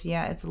Bose.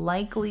 Yeah, it's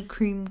likely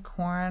cream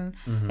corn.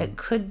 Mm-hmm. It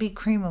could be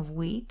cream of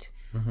wheat.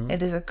 Mm-hmm.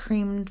 It is a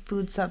creamed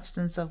food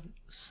substance of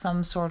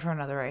some sort or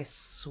another, I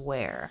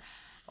swear.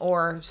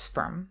 Or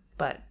sperm,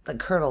 but like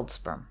curdled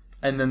sperm.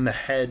 And then the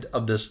head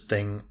of this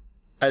thing,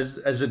 as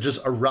it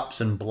just erupts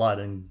in blood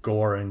and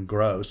gore and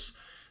gross,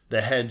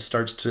 the head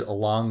starts to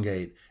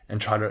elongate and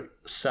try to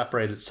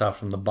separate itself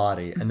from the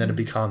body. And then it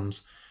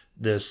becomes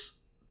this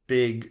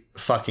big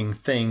fucking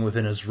thing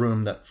within his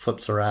room that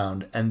flips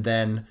around. And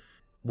then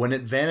when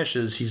it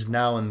vanishes, he's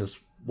now in this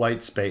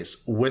white space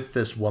with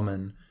this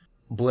woman,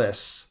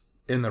 Bliss,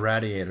 in the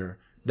radiator,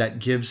 that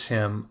gives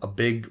him a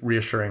big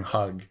reassuring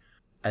hug.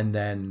 And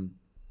then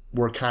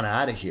we're kind of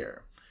out of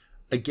here.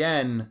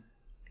 Again,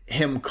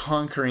 him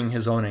conquering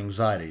his own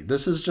anxiety.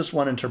 This is just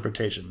one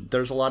interpretation.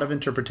 There's a lot of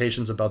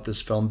interpretations about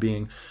this film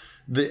being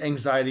the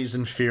anxieties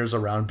and fears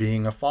around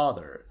being a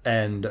father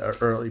and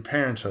early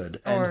parenthood.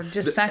 Or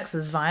just sex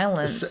is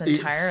violence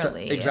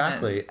entirely.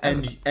 Exactly.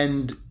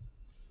 And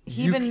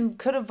he even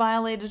could have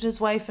violated his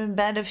wife in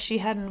bed if she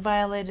hadn't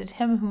violated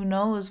him. Who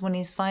knows when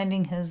he's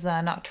finding his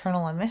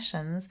nocturnal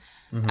emissions,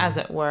 as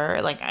it were.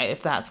 Like,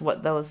 if that's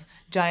what those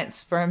giant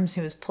sperms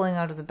he was pulling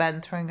out of the bed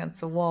and throwing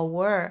against the wall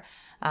were.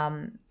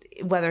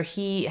 Whether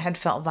he had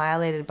felt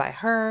violated by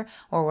her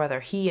or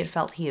whether he had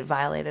felt he had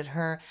violated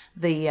her.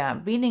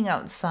 The beating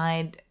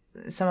outside,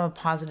 someone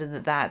posited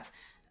that that's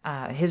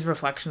his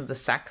reflection of the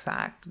sex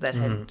act that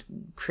had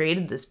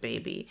created this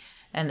baby.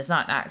 And it's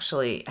not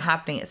actually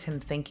happening. It's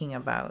him thinking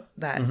about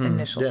that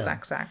initial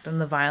sex act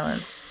and the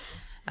violence.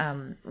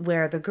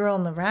 Where the girl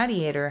in the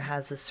radiator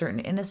has a certain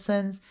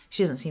innocence.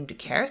 She doesn't seem to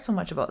care so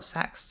much about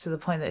sex to the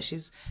point that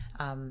she's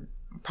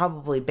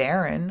probably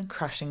barren,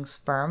 crushing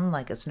sperm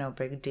like it's no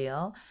big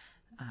deal.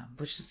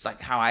 Which is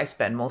like how I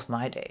spend most of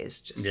my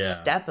days,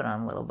 just stepping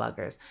on little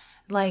buggers.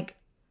 Like,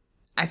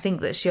 I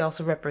think that she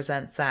also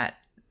represents that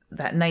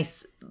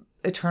nice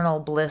eternal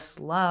bliss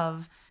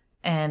love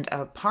and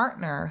a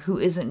partner who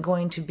isn't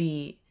going to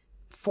be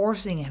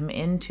forcing him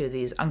into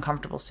these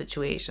uncomfortable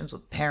situations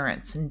with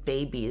parents and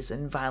babies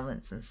and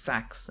violence and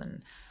sex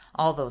and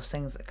all those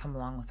things that come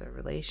along with a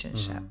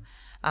relationship.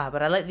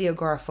 But I like the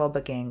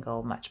agoraphobic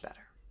angle much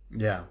better.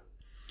 Yeah.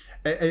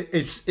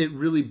 It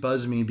really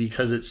buzzed me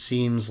because it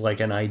seems like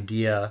an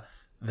idea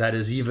that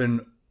is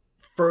even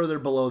further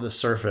below the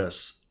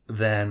surface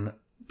than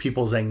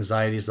people's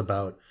anxieties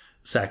about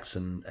sex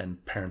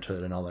and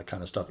parenthood and all that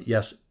kind of stuff.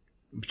 Yes,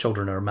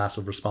 children are a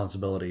massive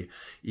responsibility.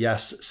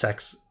 Yes,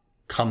 sex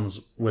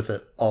comes with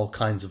it all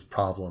kinds of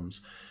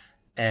problems.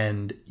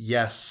 And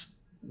yes,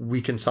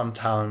 we can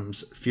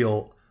sometimes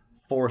feel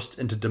forced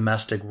into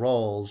domestic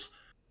roles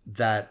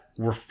that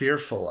we're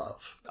fearful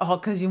of. All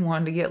because you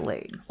wanted to get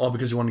laid. All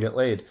because you want to get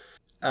laid.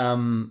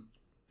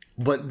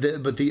 But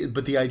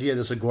the idea of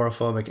this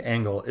agoraphobic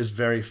angle is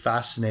very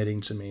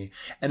fascinating to me.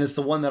 And it's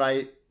the one that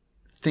I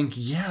think,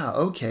 yeah,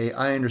 okay,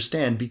 I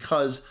understand,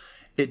 because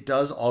it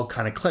does all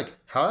kind of click.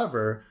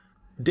 However,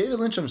 David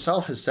Lynch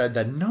himself has said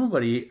that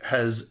nobody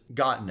has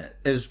gotten it,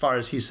 as far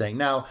as he's saying.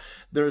 Now,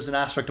 there's an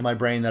aspect of my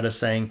brain that is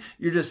saying,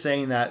 you're just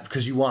saying that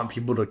because you want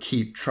people to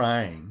keep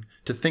trying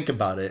to think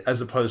about it,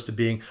 as opposed to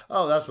being,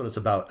 oh, that's what it's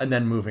about, and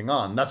then moving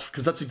on. That's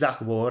because that's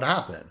exactly what would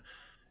happen.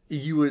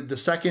 The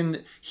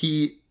second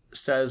he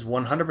says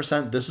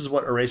 100% this is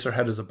what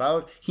Eraserhead is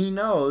about, he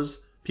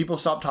knows people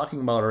stop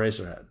talking about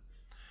Eraserhead.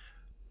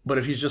 But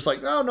if he's just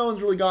like, oh, no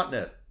one's really gotten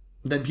it,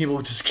 then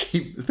people just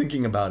keep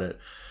thinking about it.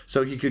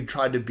 So he could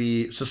try to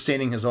be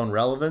sustaining his own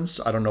relevance.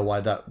 I don't know why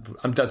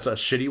that's a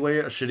shitty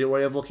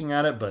way of looking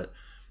at it, but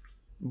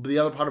the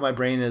other part of my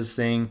brain is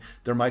saying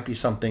there might be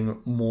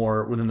something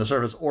more within the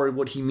surface, or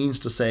what he means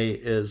to say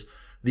is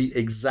the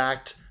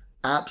exact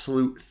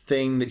absolute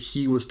thing that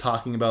he was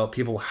talking about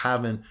people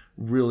haven't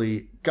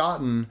really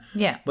gotten,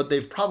 but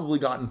they've probably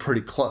gotten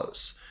pretty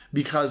close,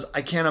 because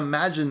I can't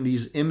imagine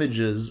these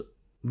images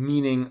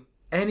meaning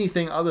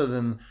anything other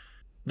than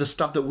the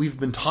stuff that we've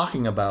been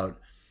talking about.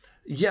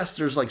 Yes,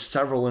 there's like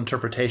several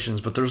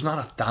interpretations, but there's not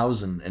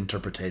 1,000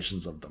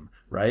 interpretations of them,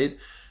 right?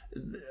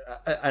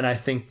 And I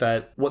think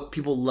that what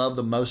people love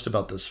the most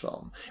about this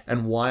film,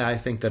 and why I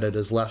think that it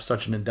has left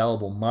such an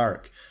indelible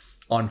mark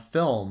on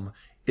film,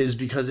 is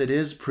because it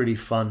is pretty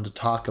fun to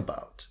talk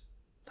about.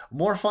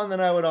 More fun than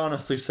I would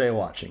honestly say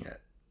watching it.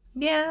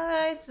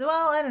 Yeah,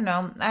 I don't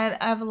know. I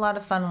have a lot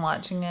of fun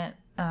watching it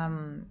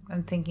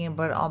and thinking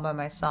about it all by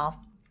myself.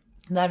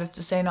 That is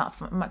to say,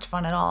 not much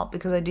fun at all,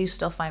 because I do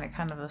still find it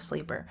kind of a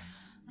sleeper.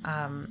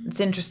 It's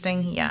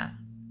interesting, yeah.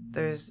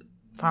 There's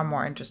far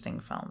more interesting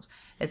films.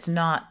 It's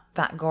not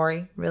that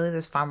gory, really.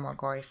 There's far more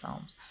gory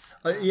films.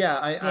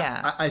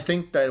 I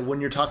think that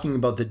when you're talking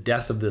about the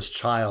death of this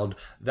child,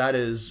 that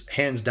is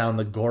hands down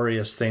the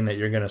goriest thing that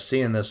you're going to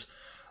see in this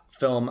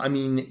film. I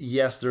mean,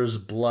 yes, there's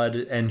blood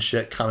and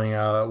shit coming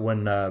out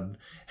when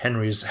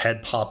Henry's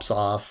head pops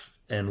off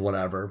and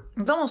whatever.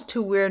 It's almost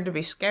too weird to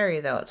be scary,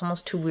 though. It's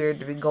almost too weird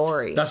to be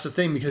gory. That's the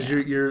thing, because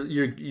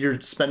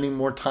you're spending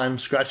more time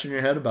scratching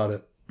your head about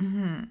it.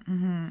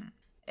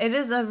 It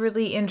is a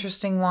really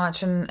interesting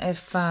watch, and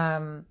if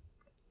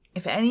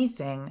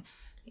anything,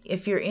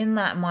 if you're in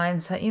that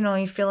mindset,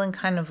 you're feeling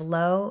kind of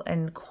low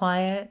and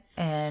quiet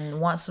and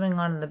want something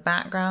on in the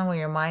background where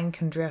your mind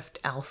can drift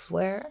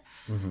elsewhere,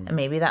 and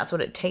maybe that's what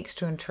it takes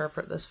to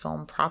interpret this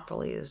film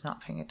properly, is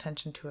not paying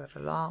attention to it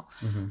at all.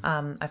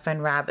 I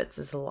find Rabbits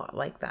is a lot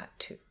like that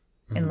too.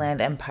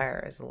 Inland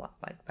Empire is a lot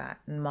like that,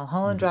 and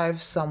Mulholland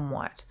Drive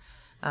somewhat.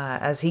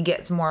 As he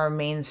gets more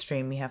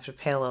mainstream, you have to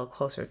pay a little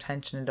closer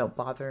attention and don't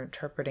bother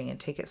interpreting and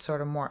take it sort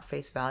of more at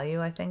face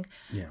value, I think.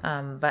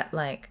 But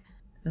like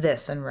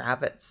this and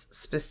Rabbits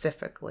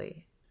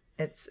specifically,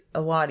 it's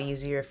a lot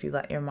easier if you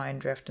let your mind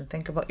drift and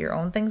think about your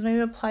own things, maybe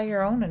apply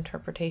your own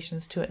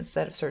interpretations to it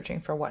instead of searching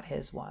for what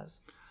his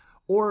was.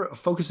 Or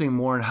focusing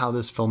more on how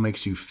this film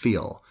makes you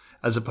feel,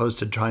 as opposed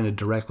to trying to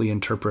directly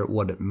interpret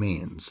what it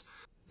means.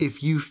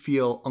 If you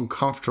feel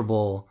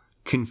uncomfortable,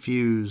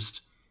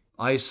 confused,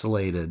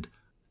 isolated,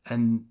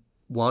 and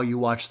while you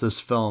watch this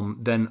film,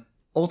 then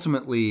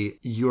ultimately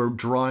you're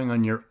drawing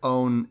on your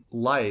own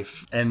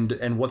life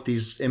and what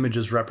these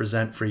images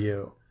represent for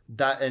you.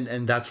 That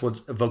and that's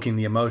what's evoking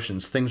the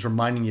emotions. Things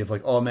reminding you of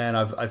like, oh man,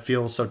 I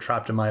feel so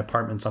trapped in my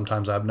apartment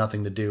sometimes I have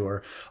nothing to do.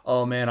 Or,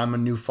 oh man, I'm a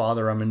new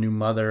father, I'm a new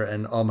mother,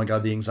 and oh my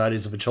God, the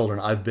anxieties of a children,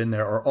 I've been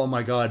there. Or, oh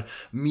my God,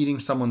 meeting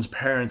someone's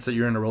parents that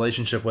you're in a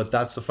relationship with,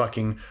 that's the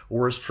fucking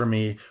worst for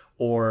me.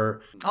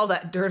 Or all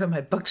that dirt on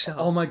my bookshelf.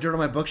 All my dirt on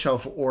my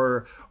bookshelf.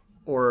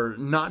 Or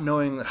not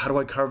knowing, how do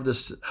I carve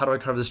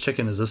this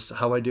chicken? Is this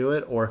how I do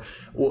it? Or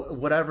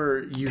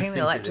whatever you paying think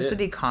the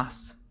electricity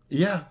costs.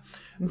 Yeah.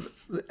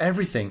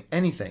 Everything,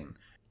 anything.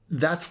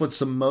 That's what's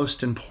the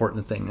most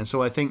important thing. And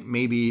so I think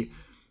maybe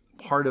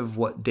part of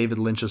what David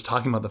Lynch is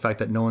talking about, the fact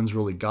that no one's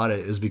really got it,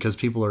 is because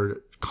people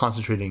are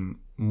concentrating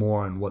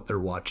more on what they're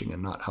watching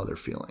and not how they're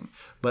feeling.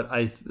 But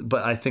I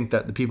think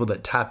that the people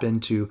that tap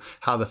into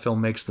how the film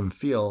makes them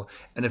feel,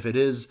 and if it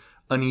is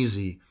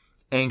uneasy,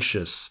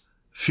 anxious,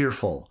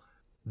 fearful,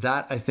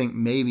 that I think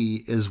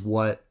maybe is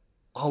what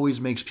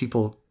always makes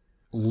people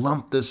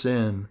lump this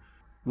in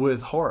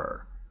with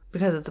horror.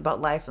 Because it's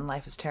about life and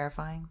life is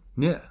terrifying.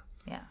 Yeah.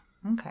 Yeah.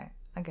 Okay.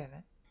 I get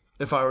it.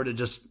 If I were to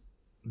just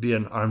be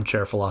an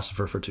armchair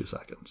philosopher for 2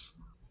 seconds.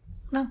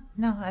 No,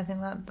 I think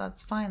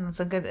that's fine.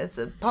 It's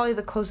probably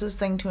the closest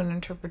thing to an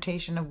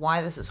interpretation of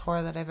why this is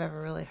horror that I've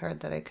ever really heard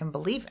that I can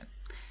believe in.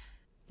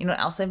 You know what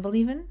else I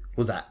believe in?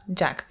 What's that?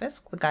 Jack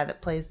Fisk, the guy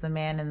that plays the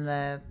man in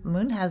the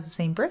moon, has the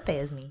same birthday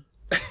as me.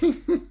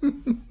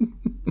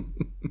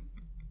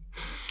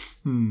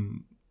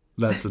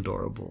 That's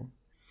adorable.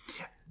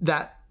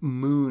 That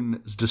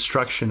moon's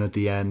destruction at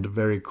the end,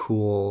 very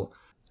cool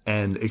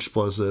and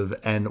explosive.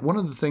 And one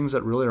of the things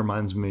that really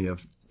reminds me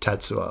of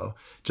Tetsuo,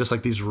 just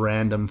like these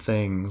random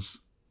things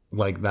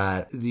like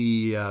that.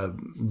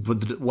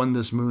 When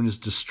this moon is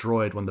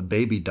destroyed, when the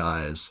baby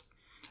dies,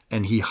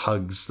 and he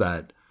hugs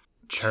that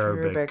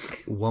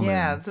cherubic woman.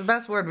 Yeah, it's the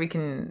best word we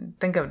can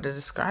think of to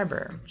describe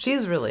her.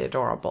 She's really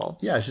adorable.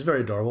 Yeah, she's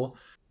very adorable.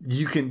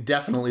 You can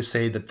definitely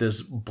say that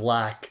this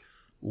black,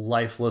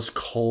 lifeless,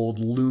 cold,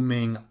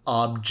 looming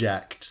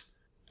object,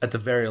 at the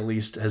very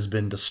least, has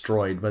been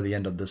destroyed by the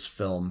end of this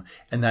film.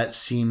 And that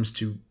seems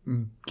to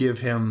give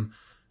him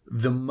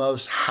the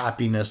most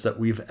happiness that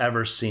we've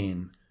ever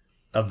seen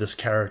of this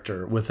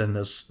character within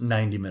this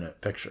 90-minute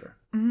picture.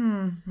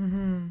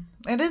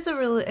 It is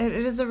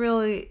a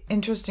really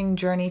interesting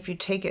journey if you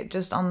take it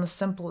just on the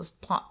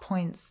simplest plot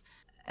points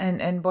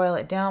and boil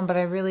it down. But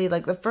I really,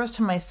 like, the first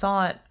time I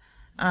saw it,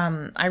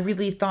 I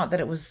really thought that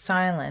it was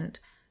silent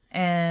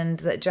and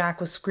that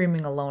Jack was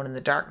screaming alone in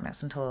the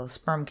darkness until the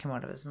sperm came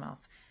out of his mouth.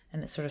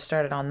 And it sort of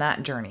started on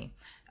that journey.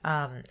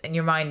 And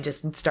your mind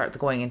just starts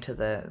going into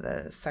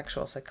the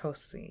sexual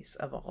psychoses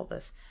of all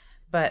this.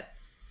 But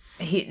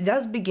he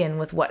does begin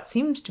with what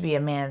seems to be a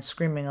man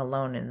screaming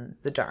alone in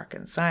the dark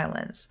and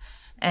silence,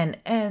 and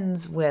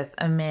ends with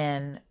a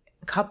man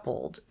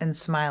coupled and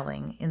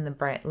smiling in the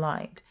bright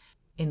light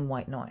in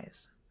white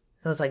noise.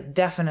 So it's like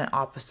definite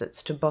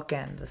opposites to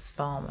bookend this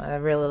film. I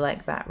really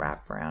like that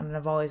wraparound, and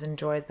I've always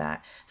enjoyed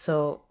that.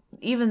 So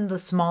even the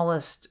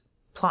smallest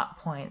plot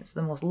points,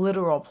 the most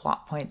literal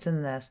plot points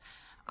in this,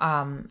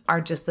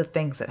 are just the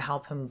things that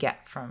help him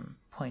get from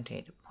point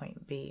A to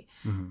point B.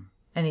 Mm-hmm.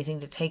 Anything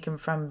to take him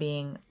from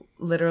being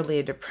literally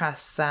a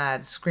depressed,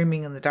 sad,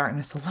 screaming in the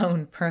darkness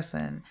alone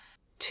person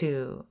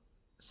to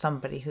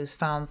somebody who's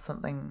found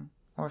something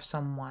or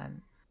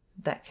someone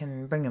that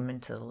can bring him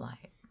into the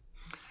light.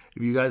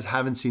 If you guys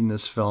haven't seen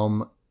this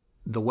film,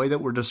 the way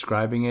that we're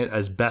describing it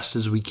as best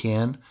as we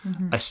can,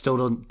 I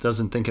still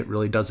doesn't think it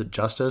really does it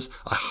justice.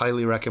 I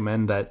highly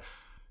recommend that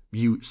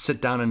you sit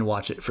down and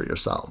watch it for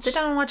yourselves. Sit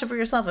down and watch it for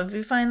yourself. If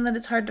you find that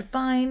it's hard to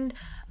find,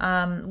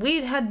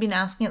 we had been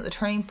asking at the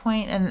Turning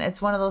Point, and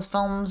it's one of those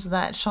films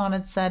that Sean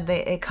had said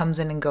it comes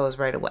in and goes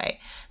right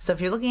away. So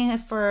if you're looking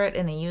for it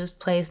in a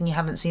used place and you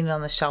haven't seen it on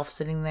the shelf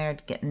sitting there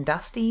getting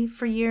dusty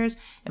for years,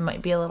 it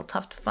might be a little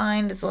tough to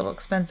find. It's a little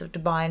expensive to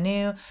buy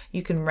new.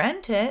 You can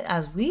rent it,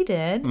 as we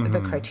did. The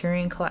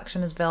Criterion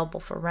Collection is available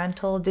for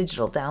rental,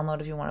 digital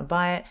download if you want to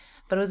buy it.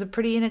 But it was a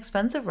pretty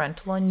inexpensive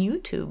rental on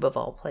YouTube, of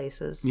all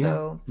places.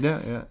 So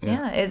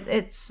Yeah,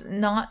 it's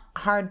not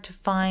hard to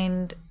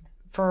find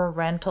for a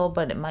rental,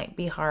 but it might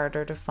be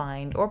harder to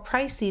find or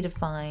pricey to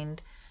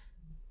find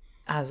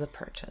as a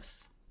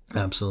purchase.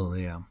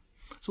 Absolutely, yeah.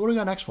 So what do we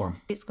got next for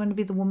him? It's going to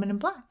be The Woman in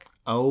Black.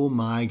 Oh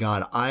my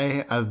God.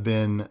 I have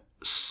been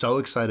so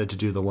excited to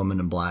do The Woman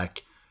in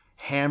Black.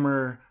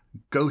 Hammer,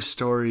 ghost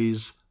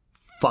stories,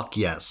 fuck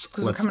yes.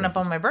 Because we're coming up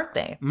on my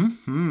birthday.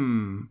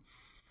 Mm-hmm.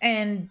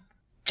 And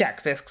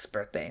Jack Fisk's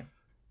birthday,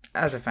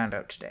 as I found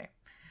out today.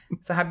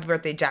 So happy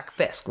birthday, Jack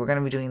Fisk. We're going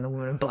to be doing The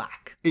Woman in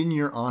Black. In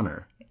your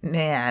honor.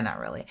 Nah, not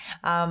really.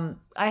 I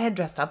had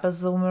dressed up as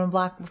The Woman in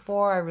Black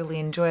before. I really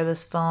enjoy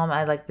this film.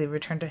 I like the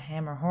return to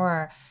Hammer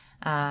horror.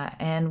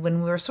 And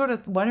when we were sort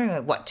of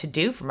wondering what to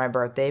do for my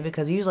birthday,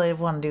 because usually I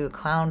want to do a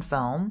clown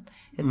film,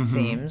 it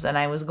seems, and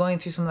I was going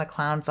through some of the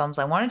clown films.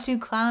 I wanted to do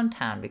Clown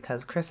Town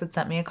because Chris had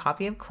sent me a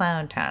copy of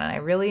Clown Town, and I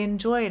really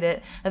enjoyed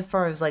it as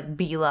far as like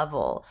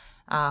B-level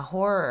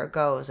horror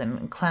goes,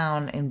 and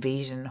clown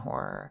invasion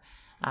horror.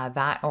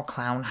 That or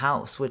Clown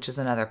House, which is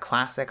another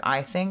classic,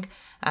 I think.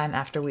 And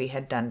after we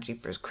had done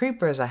Jeepers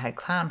Creepers, I had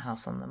Clown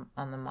House on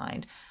the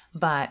mind.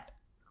 But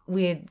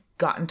we had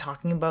gotten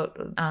talking about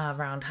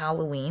around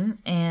Halloween,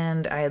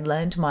 and I had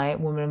lent my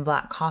Woman in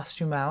Black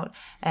costume out,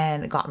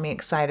 and it got me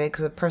excited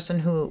because the person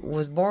who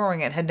was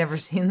borrowing it had never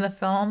seen the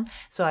film.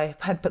 So I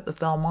had put the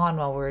film on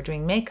while we were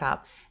doing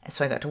makeup, and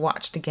so I got to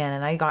watch it again,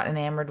 and I got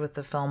enamored with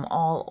the film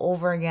all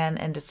over again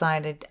and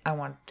decided I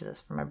wanted to do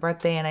this for my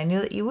birthday, and I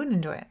knew that you would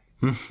enjoy it.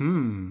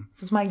 Mm-hmm.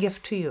 This is my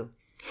gift to you.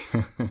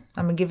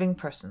 I'm a giving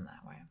person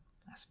that way,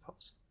 I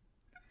suppose.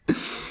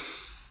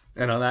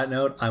 And on that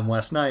note, I'm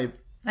Wes Knight.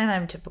 And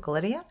I'm Typical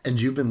Lydia.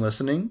 And you've been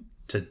listening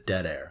to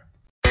Dead Air.